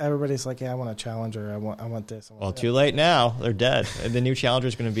mean, everybody's like, yeah, I want a Challenger. I want this. Well, too late now. They're dead. The new Challenger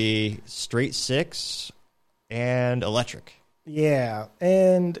is going to be straight six and electric. Yeah,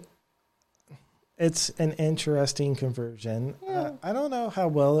 and it's an interesting conversion. I don't know how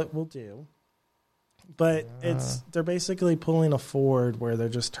well it will do, but they're basically pulling a Ford where they're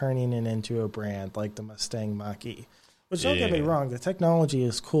just turning it into a brand like the Mustang Mach-E. Which, don't get me wrong, the technology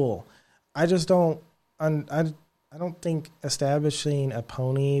is cool. I just don't. I don't think establishing a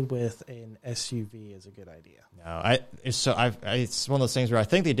pony with an SUV is a good idea. No, it's one of those things where I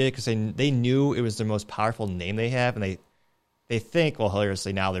think they did it because they knew it was the most powerful name they have, and they think, well,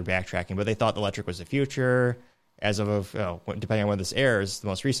 hilariously now they're backtracking, but they thought the electric was the future. As of depending on when this airs, the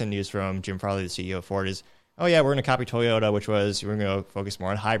most recent news from Jim Farley, the CEO of Ford, is, oh yeah, we're going to copy Toyota, which was we're going to focus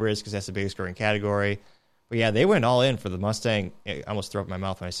more on hybrids because that's the biggest growing category. But yeah, they went all in for the Mustang. I almost throw up my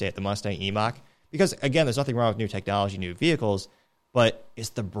mouth when I say it, the Mustang E-Mach. Because, again, there's nothing wrong with new technology, new vehicles, but it's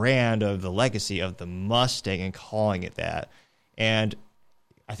the brand of the legacy of the Mustang and calling it that. And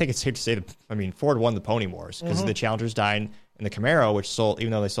I think it's safe to say that, Ford won the Pony Wars because the Challengers died and the Camaro, which sold,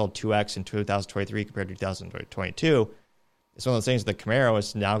 even though they sold 2X in 2023 compared to 2022, it's one of those things that the Camaro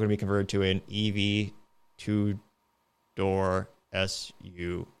is now going to be converted to an EV two-door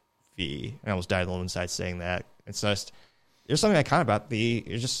SUV. I almost died a little inside saying that. It's just... There's something iconic about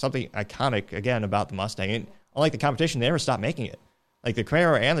there's just something iconic, again, about the Mustang. And unlike the competition, they never stopped making it. Like the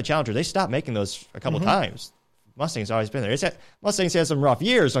Camaro and the Challenger, they stopped making those a couple times. Mustang's always been there. Mustang's had some rough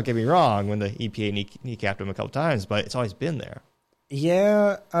years, don't get me wrong, when the EPA kneecapped them a couple times, but it's always been there.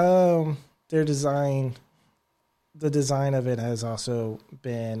 Yeah, the design of it has also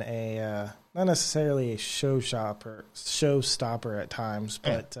been not necessarily a showstopper at times,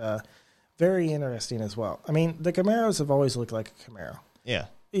 but... very interesting as well. I mean, the Camaros have always looked like a Camaro. Yeah.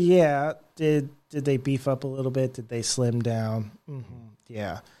 Yeah. Did they beef up a little bit? Did they slim down? Mm-hmm.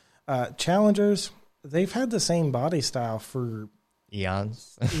 Yeah. Challengers, they've had the same body style for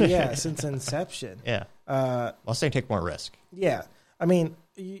eons. Yeah, since inception. Yeah. Mustang take more risk. Yeah. I mean,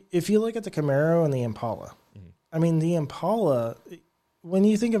 if you look at the Camaro and the Impala, the Impala, when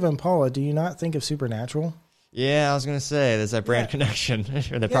you think of Impala, do you not think of Supernatural? Yeah, I was going to say, there's that brand connection,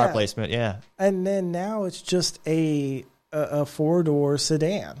 or the product placement, yeah. And then now it's just a four-door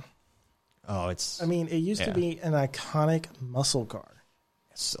sedan. Oh, it's... it used to be an iconic muscle car.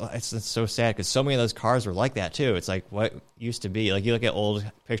 It's so sad, because so many of those cars were like that, too. It's like what used to be. Like, you look at old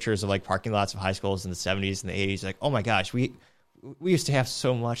pictures of, like, parking lots of high schools in the 70s and the 80s, like, oh my gosh, we used to have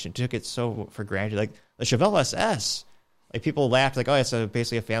so much and took it so for granted. Like, the Chevelle SS... Like, people laughed, like, oh, it's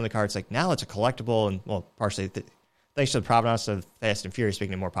basically a family car. It's like, now it's a collectible, and, well, partially, thanks to the provenance of Fast and Furious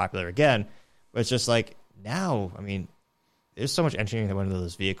making it more popular again. But it's just like, now, there's so much engineering that went into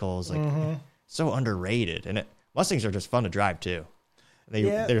those vehicles, like, so underrated. And Mustangs are just fun to drive, too.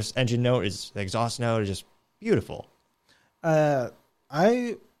 Their engine note, the exhaust note is just beautiful.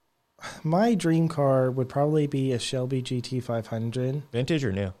 My dream car would probably be a Shelby GT500. Vintage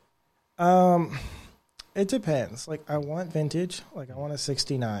or new? It depends. Like, I want vintage. Like, I want a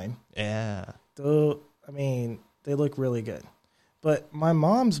 69. Yeah. Though, they look really good. But my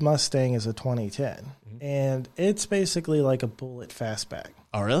mom's Mustang is a 2010, and it's basically like a Bullet fastback.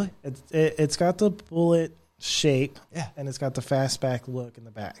 Oh, really? It's got the Bullet shape, and it's got the fastback look in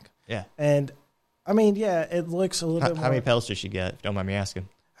the back. Yeah. And, it looks a little bit more... How many pedals does she get, if you don't mind me asking?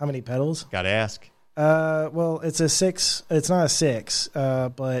 How many pedals? Gotta ask. Well, it's a 6. It's not a 6,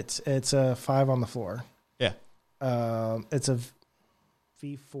 but it's a 5 on the floor. Yeah. It's a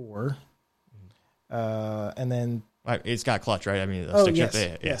V4. And then It's got clutch, right? I mean, yes, shift,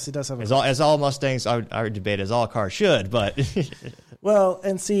 yeah. yes, it does have as all Mustangs, I would debate as all cars should, but well,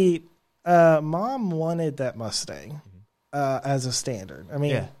 and see, Mom wanted that Mustang as a standard. I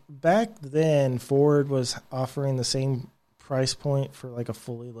mean, back then Ford was offering the same price point for like a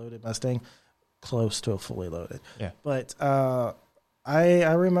fully loaded Mustang, close to a fully loaded. Yeah. But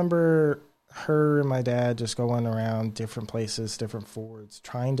I remember her and my dad just going around different places, different Fords,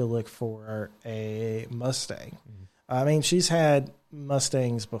 trying to look for a Mustang. I mean, she's had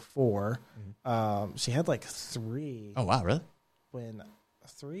Mustangs before. She had like 3. Oh, wow, really?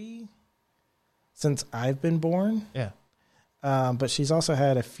 3 since I've been born. Yeah. But she's also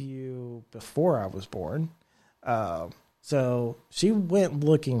had a few before I was born. So she went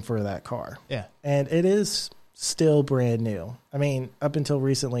looking for that car. Yeah. And it is still brand new. I mean, up until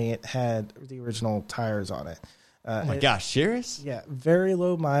recently, it had the original tires on it. Oh my gosh, serious? Yeah, very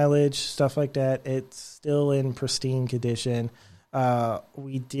low mileage, stuff like that. It's still in pristine condition.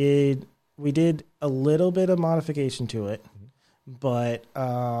 We did a little bit of modification to it, but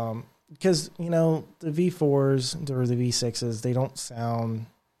because the V4s or the V6s, they don't sound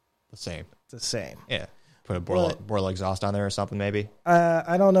the same. Yeah. Put a Borla exhaust on there or something, maybe.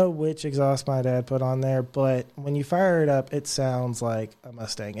 I don't know which exhaust my dad put on there, but when you fire it up, it sounds like a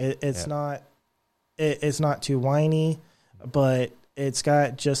Mustang. It's not. It's not too whiny, but it's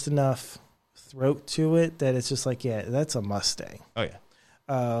got just enough throat to it that it's just like, yeah, that's a Mustang. Oh yeah.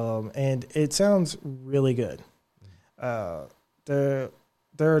 And it sounds really good. There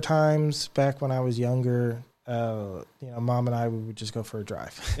are times back when I was younger, Mom and I would just go for a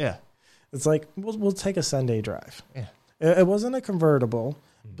drive. Yeah. It's like we'll take a Sunday drive. Yeah. It wasn't a convertible,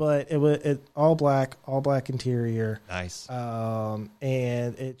 but it all black interior. Nice. And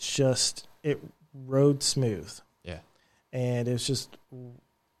it rode smooth. Yeah. And it's just,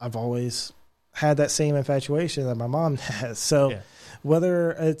 I've always had that same infatuation that my mom has. So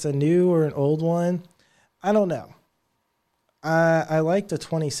whether it's a new or an old one, I don't know. I like the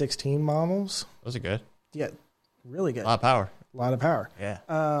 2016 models. Those are good. Yeah, really good. A lot of power. Yeah.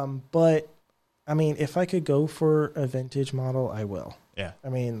 But I mean, if I could go for a vintage model, I will. Yeah. I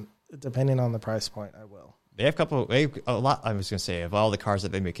mean, depending on the price point, I will. They have a lot. I was going to say, of all the cars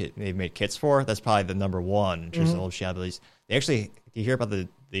that they've made kits for, that's probably the number one. Just the old Chevys. They actually, you hear about the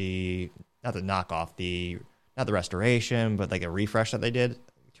not the knockoff, not the restoration, but like a refresh that they did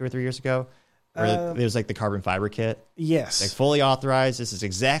 2 or 3 years ago. Where there's like the carbon fiber kit. Yes. Like fully authorized. This is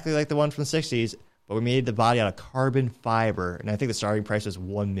exactly like the one from the 60s, but we made the body out of carbon fiber, and I think the starting price was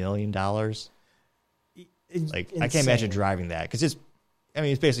 $1 million. Like, I can't imagine driving that because it's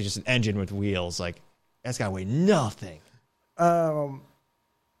basically just an engine with wheels. Like, that's got to weigh nothing. Ford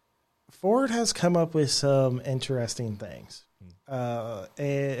has come up with some interesting things,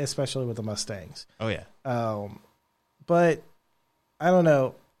 especially with the Mustangs. Oh, yeah. But I don't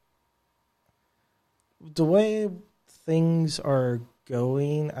know. The way things are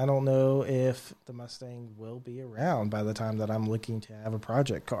going, I don't know if the Mustang will be around by the time that I'm looking to have a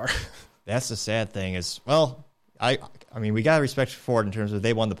project car. That's the sad thing is, well, I mean, we got to respect Ford in terms of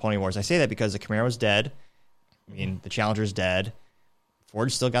they won the Pony Wars. I say that because the Camaro's dead. I mean, the Challenger's dead.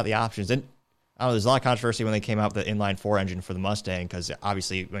 Ford still got the options. And I don't know, there's a lot of controversy when they came out with the inline-4 engine for the Mustang because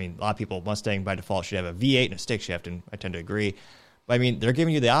obviously, I mean, a lot of people, Mustang by default should have a V8 and a stick shift, and I tend to agree. But I mean, they're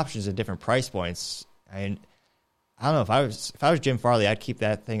giving you the options at different price points. And I don't know, if I was Jim Farley, I'd keep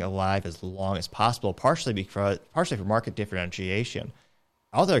that thing alive as long as possible, partially for market differentiation.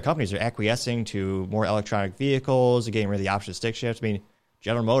 All the other companies are acquiescing to more electronic vehicles, getting rid of the option of stick shifts. I mean,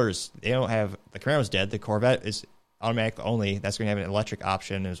 General Motors, they don't have, the Camaro's dead. The Corvette is automatic only. That's going to have an electric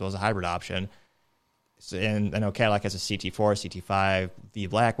option as well as a hybrid option. So, and I know Cadillac has a CT4, CT5, the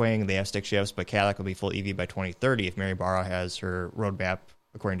Blackwing. They have stick shifts, but Cadillac will be full EV by 2030 if Mary Barra has her roadmap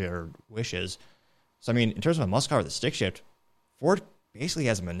according to her wishes. So, I mean, in terms of a muscle car with a stick shift, Ford basically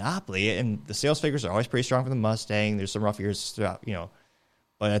has a monopoly, and the sales figures are always pretty strong for the Mustang. There's some rough years throughout,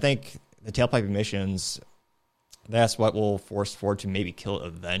 but I think the tailpipe emissions, that's what will force Ford to maybe kill it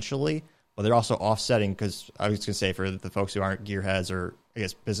eventually. But they're also offsetting, because I was going to say for the folks who aren't gearheads or, I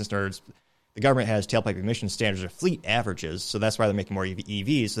guess, business nerds, the government has tailpipe emission standards or fleet averages, so that's why they're making more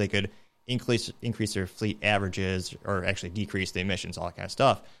EVs, so they could increase their fleet averages or actually decrease the emissions, all that kind of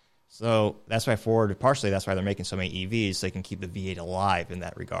stuff. So that's why Ford, partially that's why they're making so many EVs, so they can keep the V8 alive in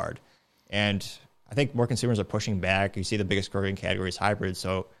that regard. And I think more consumers are pushing back. You see the biggest growing category is hybrid.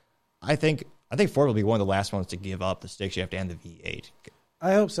 So I think Ford will be one of the last ones to give up the stick shift and the V8.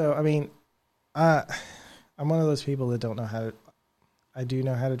 I hope so. I mean, I'm one of those people that don't know how to. I do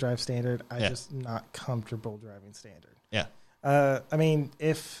know how to drive standard. I'm just not comfortable driving standard. Yeah. I mean,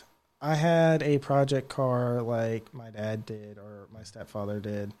 if I had a project car like my dad did or my stepfather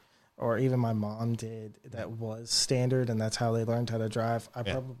did or even my mom did that was standard and that's how they learned how to drive, I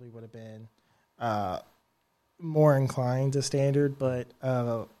probably would have been more inclined to standard. But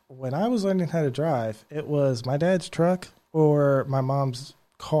when I was learning how to drive, it was my dad's truck or my mom's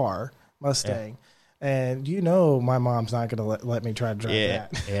car, Mustang. Yeah. And my mom's not going to let me try to drive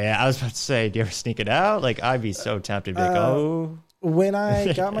that. Yeah, I was about to say, do you ever sneak it out? Like, I'd be so tempted to be like, oh. When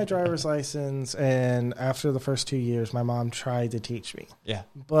I got my driver's license and after the first 2 years, my mom tried to teach me. Yeah.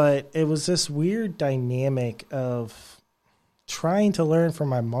 But it was this weird dynamic of trying to learn from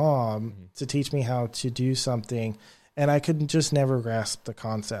my mom to teach me how to do something, and I could just never grasp the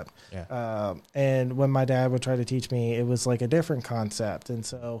concept. Yeah. And when my dad would try to teach me, it was like a different concept. And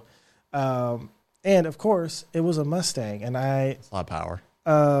so... and of course, it was a Mustang, and it's a lot of power.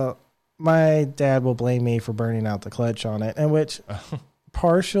 My dad will blame me for burning out the clutch on it, and which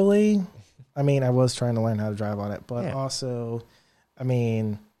partially, I mean, I was trying to learn how to drive on it, but also, I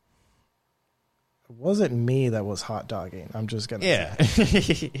mean, it wasn't me that was hot dogging. I'm just gonna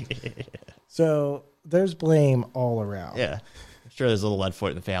say. So there's blame all around. Yeah, I'm sure there's a little lead foot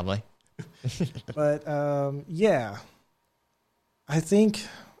in the family. But I think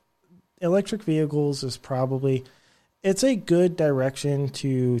electric vehicles is probably, it's a good direction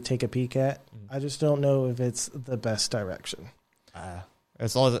to take a peek at. I just don't know if it's the best direction.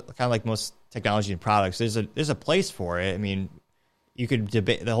 It's all kind of like most technology and products. There's a place for it. I mean, you could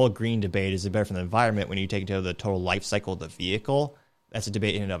debate the whole green debate. Is it better for the environment when you take into the total life cycle of the vehicle? That's a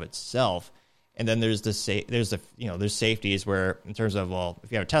debate in and of itself. And then there's there's safeties where in terms of, well,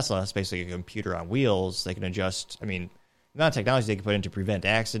 if you have a Tesla, it's basically a computer on wheels. They can adjust. I mean, the amount of technology they can put in to prevent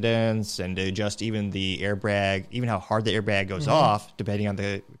accidents and to adjust even the airbag, even how hard the airbag goes off, depending on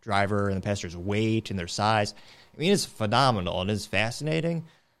the driver and the passenger's weight and their size. I mean, it's phenomenal and it's fascinating.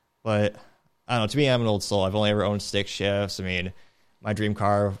 But I don't know. To me, I'm an old soul. I've only ever owned stick shifts. I mean, my dream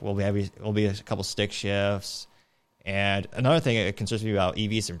car will be a couple stick shifts. And another thing that concerns me about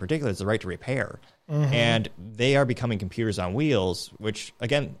EVs in particular is the right to repair. And they are becoming computers on wheels, which,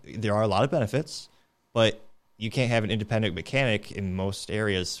 again, there are a lot of benefits, but you can't have an independent mechanic in most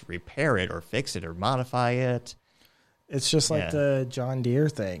areas repair it or fix it or modify it. It's just like the John Deere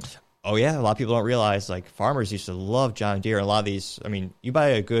thing. Oh, yeah. A lot of people don't realize, like, farmers used to love John Deere. A lot of these, I mean, you buy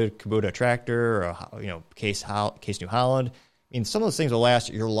a good Kubota tractor or, Case New Holland. I mean, some of those things will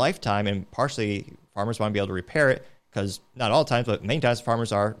last your lifetime, and partially farmers want to be able to repair it because not all times, but many times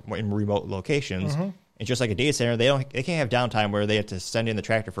farmers are in remote locations. And just like a data center, they can't have downtime where they have to send in the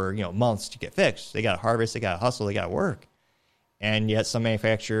tractor for months to get fixed. They got to harvest, they got to hustle, they got to work. And yet some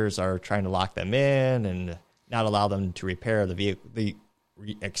manufacturers are trying to lock them in and not allow them to repair the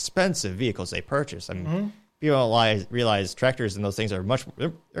expensive vehicles they purchase. I mean, people don't realize tractors and those things are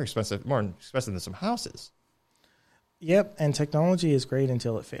they're expensive, more expensive than some houses. Yep, and technology is great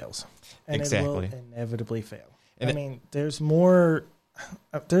until it fails, and exactly. It will inevitably fail. And I mean, there's more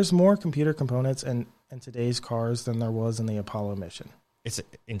computer components in today's cars than there was in the Apollo mission. It's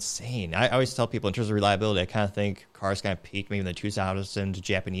insane. I always tell people in terms of reliability, I kind of think cars kind of peaked maybe in the 2000s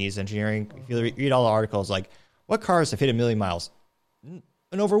Japanese engineering. If you read all the articles, like what cars have hit 1 million miles, an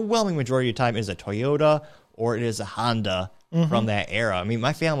overwhelming majority of the time is a Toyota or it is a Honda from that era. I mean,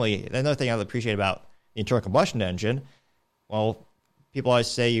 my family, another thing I appreciate about the internal combustion engine, well, people always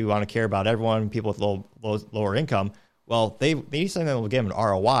say you want to care about everyone, people with lower income. Well, they need something that will give them an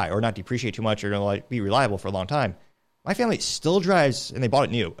ROI or not depreciate too much or going to be reliable for a long time. My family still drives, and they bought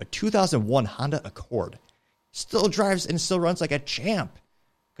it new, a 2001 Honda Accord. Still drives and still runs like a champ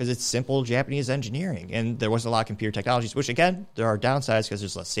because it's simple Japanese engineering. And there wasn't a lot of computer technologies, which, again, there are downsides because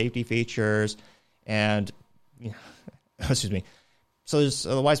there's less safety features. And, excuse me. So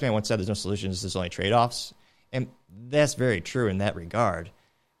the wise man once said there's no solutions, there's only trade-offs. And that's very true in that regard.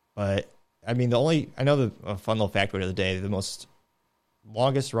 But I mean, I know a fun little factoid of the day, the most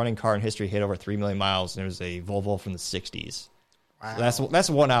longest running car in history hit over 3 million miles, and it was a Volvo from the 60s. Wow. So that's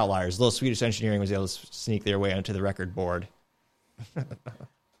one outlier. Little Swedish engineering was able to sneak their way onto the record board.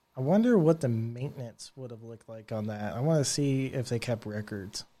 I wonder what the maintenance would have looked like on that. I want to see if they kept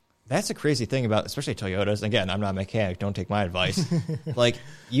records. That's a crazy thing about, especially Toyotas. Again, I'm not a mechanic. Don't take my advice. Like,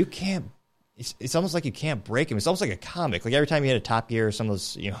 you can't, it's almost like you can't break them. It's almost like a comic. Like, every time you hit a Top Gear or some of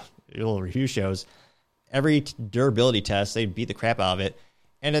those, little review shows, every durability test, they beat the crap out of it.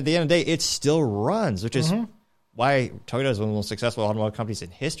 And at the end of the day, it still runs, which is why Toyota is one of the most successful automotive companies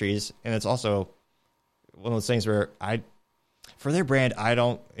in history. And it's also one of those things where For their brand, I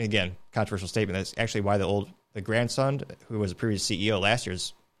don't, again, controversial statement. That's actually why the grandson, who was a previous CEO last year,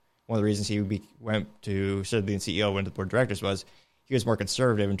 is one of the reasons he went to, instead of being CEO, went to the board of directors, was he was more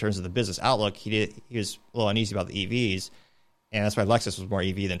conservative in terms of the business outlook. He was a little uneasy about the EVs, and that's why Lexus was more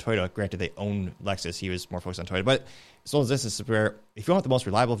EV than Toyota. Granted, they own Lexus. He was more focused on Toyota. But as long as this is where, if you want the most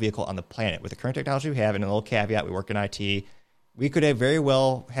reliable vehicle on the planet, with the current technology we have, and a little caveat, we work in IT, we could very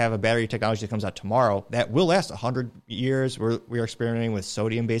well have a battery technology that comes out tomorrow that will last 100 years. We are experimenting with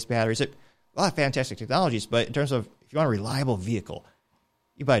sodium-based batteries. A lot of fantastic technologies, but in terms of if you want a reliable vehicle,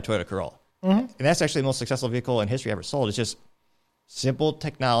 you buy a Toyota Corolla. Mm-hmm. And that's actually the most successful vehicle in history ever sold. It's just simple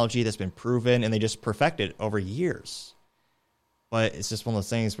technology that's been proven, and they just perfected over years. But it's just one of those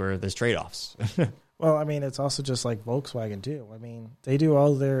things where there's trade-offs. Well, I mean, it's also just like Volkswagen, too. I mean, they do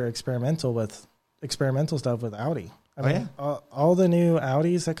all their experimental stuff with Audi. I mean, all the new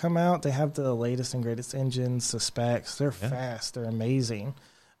Audis that come out, they have the latest and greatest engines, the specs. They're fast. They're amazing.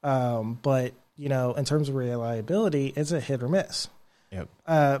 But, you know, in terms of reliability, it's a hit or miss. Yep.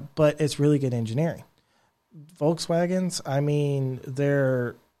 But it's really good engineering. Volkswagens, I mean,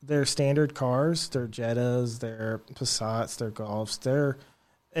 they're standard cars. They're Jettas, they're Passats, they're Golfs.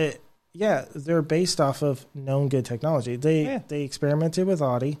 They're based off of known good technology. They experimented with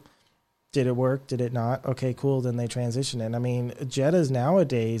Audi. Did it work? Did it not? Okay, cool. Then they transition it. I mean, Jettas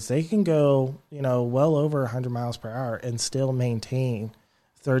nowadays, they can go, you know, well over 100 miles per hour and still maintain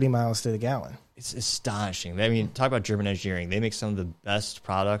 30 miles to the gallon. It's astonishing. I mean, talk about German engineering. They make some of the best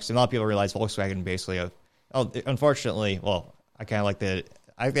products. And a lot of people realize Volkswagen basically, unfortunately, well, I kind of like the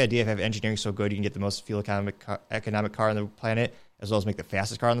idea of having engineering so good you can get the most fuel economic car on the planet, as well as make the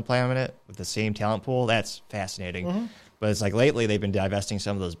fastest car on the planet with the same talent pool. That's fascinating. Mm-hmm. But it's like lately they've been divesting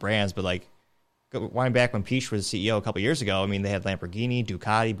some of those brands. But like, wind back when Peach was CEO a couple of years ago, I mean, they had Lamborghini,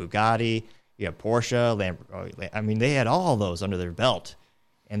 Ducati, Bugatti, you have Porsche. I mean, they had all those under their belt.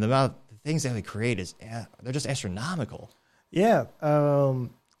 And the amount of things that they create they're just astronomical. Yeah.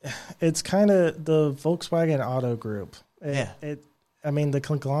 It's kind of the Volkswagen Auto Group. I mean, the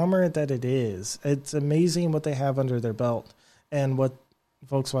conglomerate that it is, it's amazing what they have under their belt and what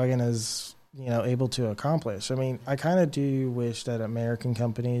Volkswagen is, you know, able to accomplish. I mean, I kind of do wish that American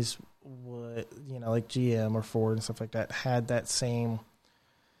companies would, you know, like GM or Ford and stuff like that, had that same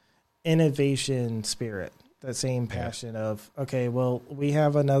innovation spirit, that same passion of, okay, well, we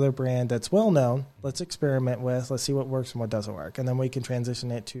have another brand that's well known. Let's experiment with, let's see what works and what doesn't work. And then we can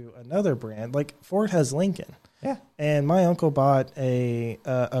transition it to another brand. Like Ford has Lincoln. Yeah. And my uncle bought a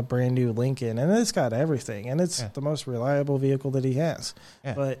brand new Lincoln, and it's got everything. And it's the most reliable vehicle that he has.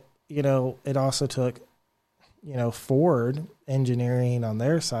 Yeah. But, you know, it also took, you know, Ford engineering on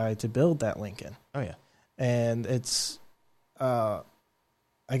their side to build that Lincoln. Oh, yeah. And it's, I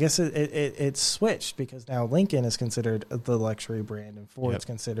guess it switched because now Lincoln is considered the luxury brand and Ford's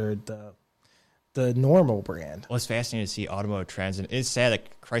considered the normal brand. Well, it's fascinating to see automotive trends, and it's sad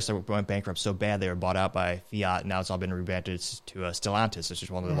that Chrysler went bankrupt so bad they were bought out by Fiat, and now it's all been rebranded to Stellantis, which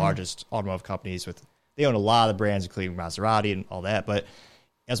is one of the largest automotive companies. They own a lot of the brands, including Maserati and all that. But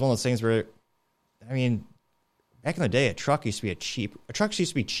it's one of those things where, I mean, back in the day, a truck used to be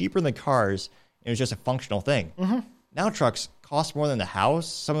cheaper than cars. And it was just a functional thing. Mm-hmm. Now trucks cost more than the house.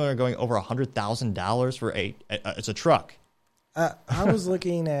 Some of them are going over $100,000 for it's a truck. I was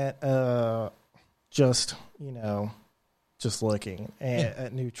looking at just looking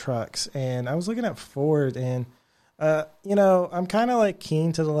at new trucks, and I was looking at Ford, and you know, I'm kind of like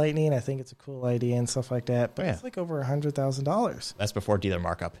keen to the Lightning. I think it's a cool idea and stuff like that, but it's like over $100,000. That's before dealer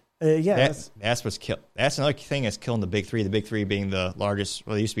markup. That's what's that's another thing that's killing the big three. The big three being the largest.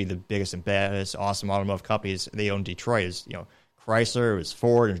 Well, they used to be the biggest and baddest, awesome automotive companies. They own Detroit. Is, you know, Chrysler, it was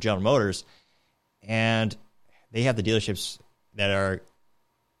Ford, and General Motors, and they have the dealerships that are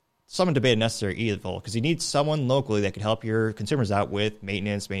some debate necessary evil because you need someone locally that can help your consumers out with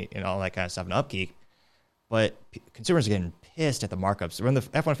maintenance and all that kind of stuff and upkeep. But consumers are getting pissed at the markups. When the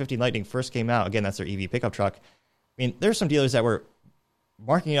F-150 Lightning first came out, again, that's their EV pickup truck. I mean, there's some dealers that were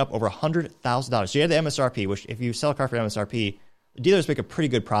marking it up over $100,000. So you had the MSRP, which if you sell a car for MSRP, the dealers make a pretty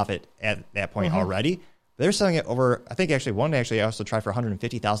good profit at that point already. But they're selling it over, I think actually one also tried for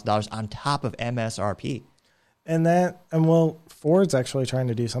 $150,000 on top of MSRP. And Ford's actually trying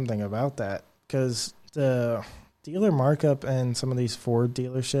to do something about that because the dealer markup and some of these Ford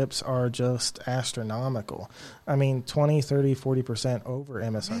dealerships are just astronomical. I mean, 20, 30, 40% over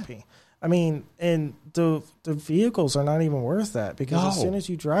MSRP. Yeah. I mean, and the vehicles are not even worth that because as soon as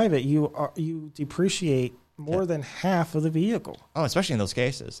you drive it, you depreciate more than half of the vehicle. Oh, especially in those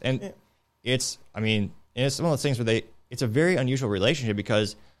cases. And it's one of those things where it's a very unusual relationship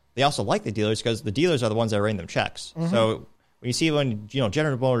because they also like the dealers because the dealers are the ones that are writing them checks. Mm-hmm. So when you see when,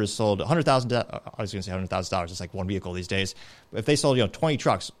 General Motors sold $100,000, I was going to say $100,000, it's like one vehicle these days. But if they sold, 20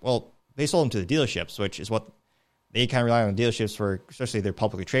 trucks, well, they sold them to the dealerships, which is what they kind of rely on the dealerships for, especially if they're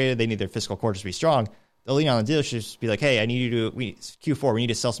publicly traded. They need their fiscal quarters to be strong. They'll lean on the dealerships to be like, hey, it's Q4, we need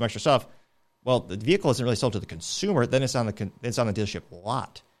to sell some extra stuff. Well, the vehicle isn't really sold to the consumer, then it's on the dealership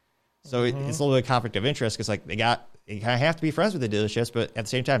lot. So it's a little bit of conflict of interest because like you kind of have to be friends with the dealerships, but at the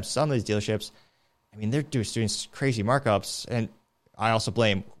same time, some of these dealerships, I mean, they're doing crazy markups, and I also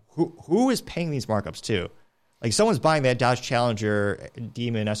blame who is paying these markups too. Like someone's buying that Dodge Challenger,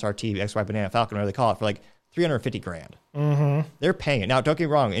 Demon, SRT, XY Banana, Falcon, whatever they call it, for like $350,000. Mm-hmm. They're paying it. Now, don't get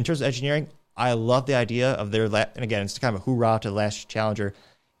me wrong. In terms of engineering, I love the idea of their, and again, it's kind of a hoorah to the last Challenger.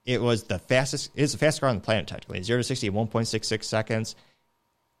 It's the fastest car on the planet, technically. 0 to 60 in 1.66 seconds.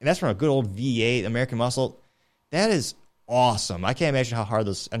 And that's from a good old V8 American muscle. That is awesome. I can't imagine how hard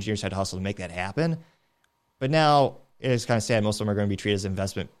those engineers had to hustle to make that happen. But now it is kind of sad. Most of them are going to be treated as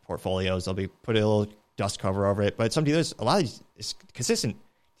investment portfolios. They'll be put a little dust cover over it. But some dealers, a lot of these, it's consistent.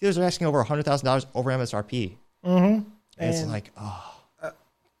 Dealers are asking over $100,000 over MSRP. Mm-hmm. And it's like, oh.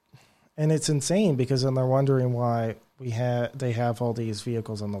 And it's insane because then they're wondering why they have all these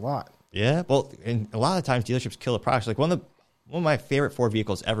vehicles on the lot. Yeah, well, and a lot of times dealerships kill the products. Like one of my favorite Ford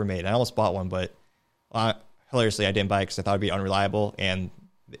vehicles ever made. I almost bought one, but hilariously, I didn't buy it because I thought it'd be unreliable. And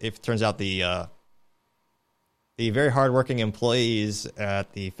it turns out the very hardworking employees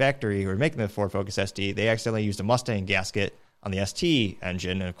at the factory who were making the Ford Focus ST, they accidentally used a Mustang gasket on the ST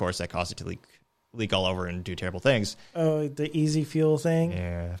engine, and of course, that caused it to leak all over and do terrible things. Oh, the easy fuel thing?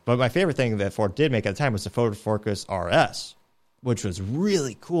 Yeah. But my favorite thing that Ford did make at the time was the Ford Focus RS, which was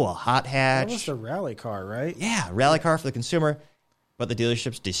really cool. A hot hatch. That was the rally car, right? Yeah, rally car for the consumer. But the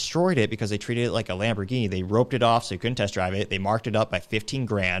dealerships destroyed it because they treated it like a Lamborghini. They roped it off so you couldn't test drive it. They marked it up by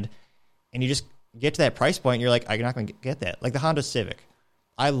 $15,000. And you just get to that price point and you're like, I'm not going to get that. Like the Honda Civic.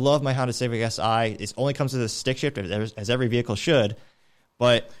 I love my Honda Civic Si. It only comes with a stick shift, as every vehicle should.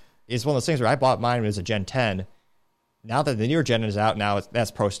 But it's one of those things where I bought mine when it was a Gen 10. Now that the newer Gen is out, now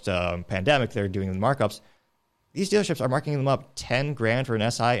that's post-pandemic, they're doing the markups. These dealerships are marking them up $10,000 for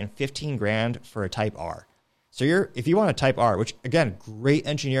an Si and $15,000 for a Type R. So if you want a Type R, which again, great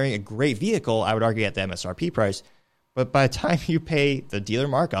engineering, a great vehicle, I would argue at the MSRP price. But by the time you pay the dealer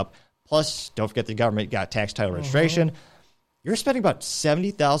markup, plus don't forget the government got tax, title, registration, you're spending about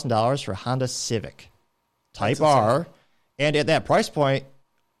 $70,000 for a Honda Civic Type R. And at that price point,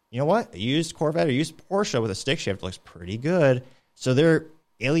 you know what? A used Corvette or used Porsche with a stick shift looks pretty good. So they're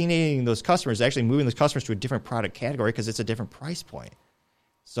alienating those customers, actually moving those customers to a different product category because it's a different price point.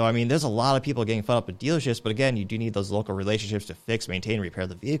 So, I mean, there's a lot of people getting fed up with dealerships, but again, you do need those local relationships to fix, maintain, repair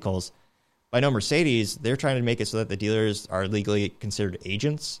the vehicles. But I know Mercedes, they're trying to make it so that the dealers are legally considered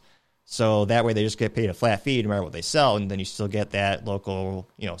agents. So that way they just get paid a flat fee no matter what they sell, and then you still get that local,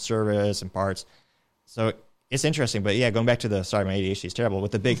 service and parts. So it's interesting, but yeah, going back to my ADHD is terrible.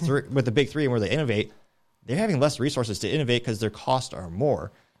 With the big three and where they innovate, they're having less resources to innovate because their costs are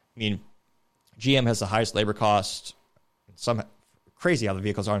more. I mean, GM has the highest labor cost. Some crazy how the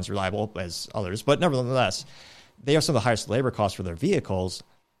vehicles aren't as reliable as others, but nevertheless, they have some of the highest labor costs for their vehicles,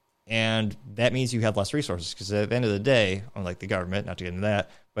 and that means you have less resources because at the end of the day, unlike the government, not to get into that,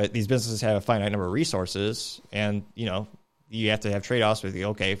 but these businesses have a finite number of resources, and you have to have trade-offs with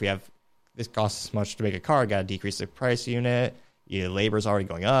okay, if we have this costs as much to make a car, got to decrease the price unit. Labor is already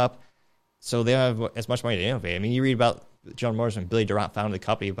going up, so they don't have as much money to innovate. I mean, you read about General Motors when Billy Durant founded the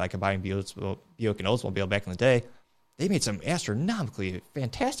company by combining Buick and Oldsmobile back in the day. They made some astronomically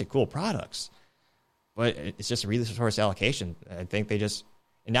fantastic, cool products, but it's just a resource allocation. I think they just,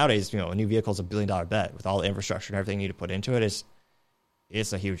 and nowadays, a new vehicle is $1 billion bet with all the infrastructure and everything you need to put into it.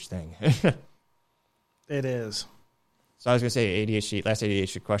 It's a huge thing. It is. So I was going to say last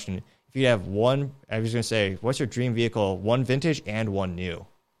ADHD question. If you have one, I was going to say, what's your dream vehicle? One vintage and one new.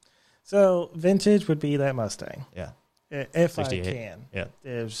 So vintage would be that Mustang. Yeah. If I can. Yeah.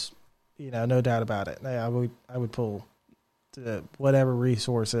 There's, no doubt about it. I would pull whatever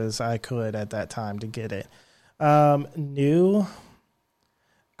resources I could at that time to get it. New,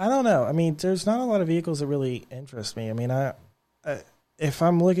 I don't know. I mean, there's not a lot of vehicles that really interest me. I mean, if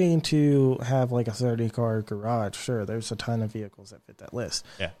I'm looking to have like a 30-car garage, sure, there's a ton of vehicles that fit that list.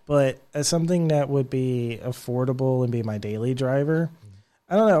 Yeah. But as something that would be affordable and be my daily driver,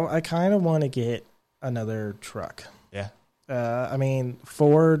 I don't know. I kind of want to get another truck. Yeah. I mean,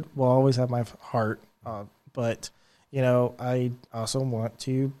 Ford will always have my heart, but, I also want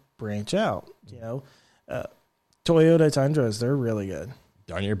to branch out. Toyota Tundras, they're really good.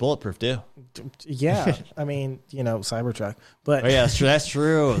 Darn near bulletproof, too. Yeah. I mean, Cybertruck. But yeah, that's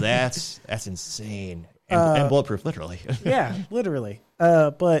true. That's insane. And bulletproof, literally. Yeah, literally.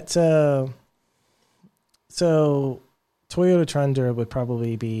 So Toyota Tundra would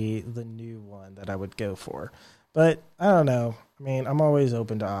probably be the new one that I would go for. But I don't know. I mean, I'm always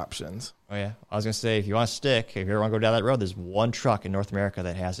open to options. Oh, yeah. I was going to say, if you want to stick, if you ever want to go down that road, there's one truck in North America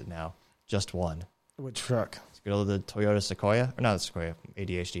that has it now. Just one. Which truck? Let's go to the Toyota Sequoia. Or not the Sequoia,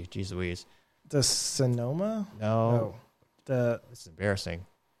 ADHD. Jeez Louise. The Sonoma? No. This is embarrassing.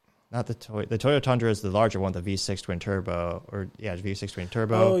 Not the Toyota. The Toyota Tundra is the larger one, the V6 twin turbo. V6 twin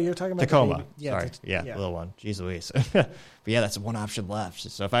turbo. Oh, you're talking about Tacoma. The Sorry. The little one. Jeez Louise. But yeah, that's one option left.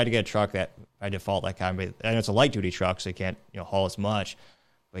 So if I had to get a truck that by default, I know it's a light duty truck, so you can't haul as much.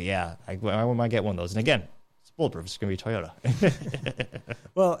 But yeah, I might get one of those. And again, it's bulletproof. It's going to be Toyota.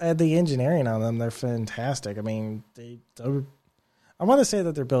 Well, and the engineering on them, they're fantastic. I mean, I want to say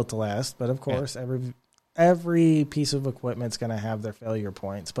that they're built to last, but of course, every piece of equipment's going to have their failure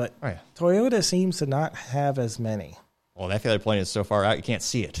points. But Toyota seems to not have as many. Well, that failure point is so far out, you can't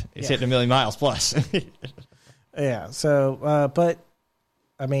see it. It's hitting 1 million miles plus. Yeah. So, but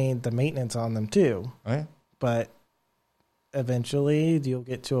I mean, the maintenance on them too. Oh, yeah. But eventually you'll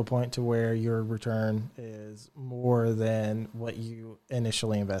get to a point to where your return is more than what you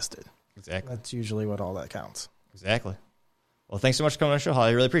initially invested. Exactly. That's usually what all that counts. Exactly. Well, thanks so much for coming on the show, Holly.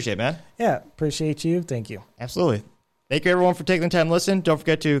 I really appreciate it, man. Yeah, appreciate you. Thank you. Absolutely. Thank you, everyone, for taking the time to listen. Don't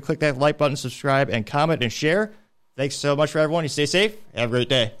forget to click that like button, subscribe, and comment and share. Thanks so much for everyone. You stay safe. Have a great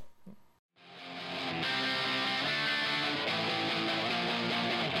day.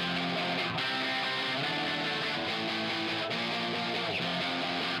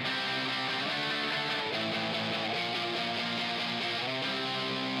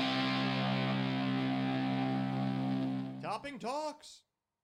 Topping Talks.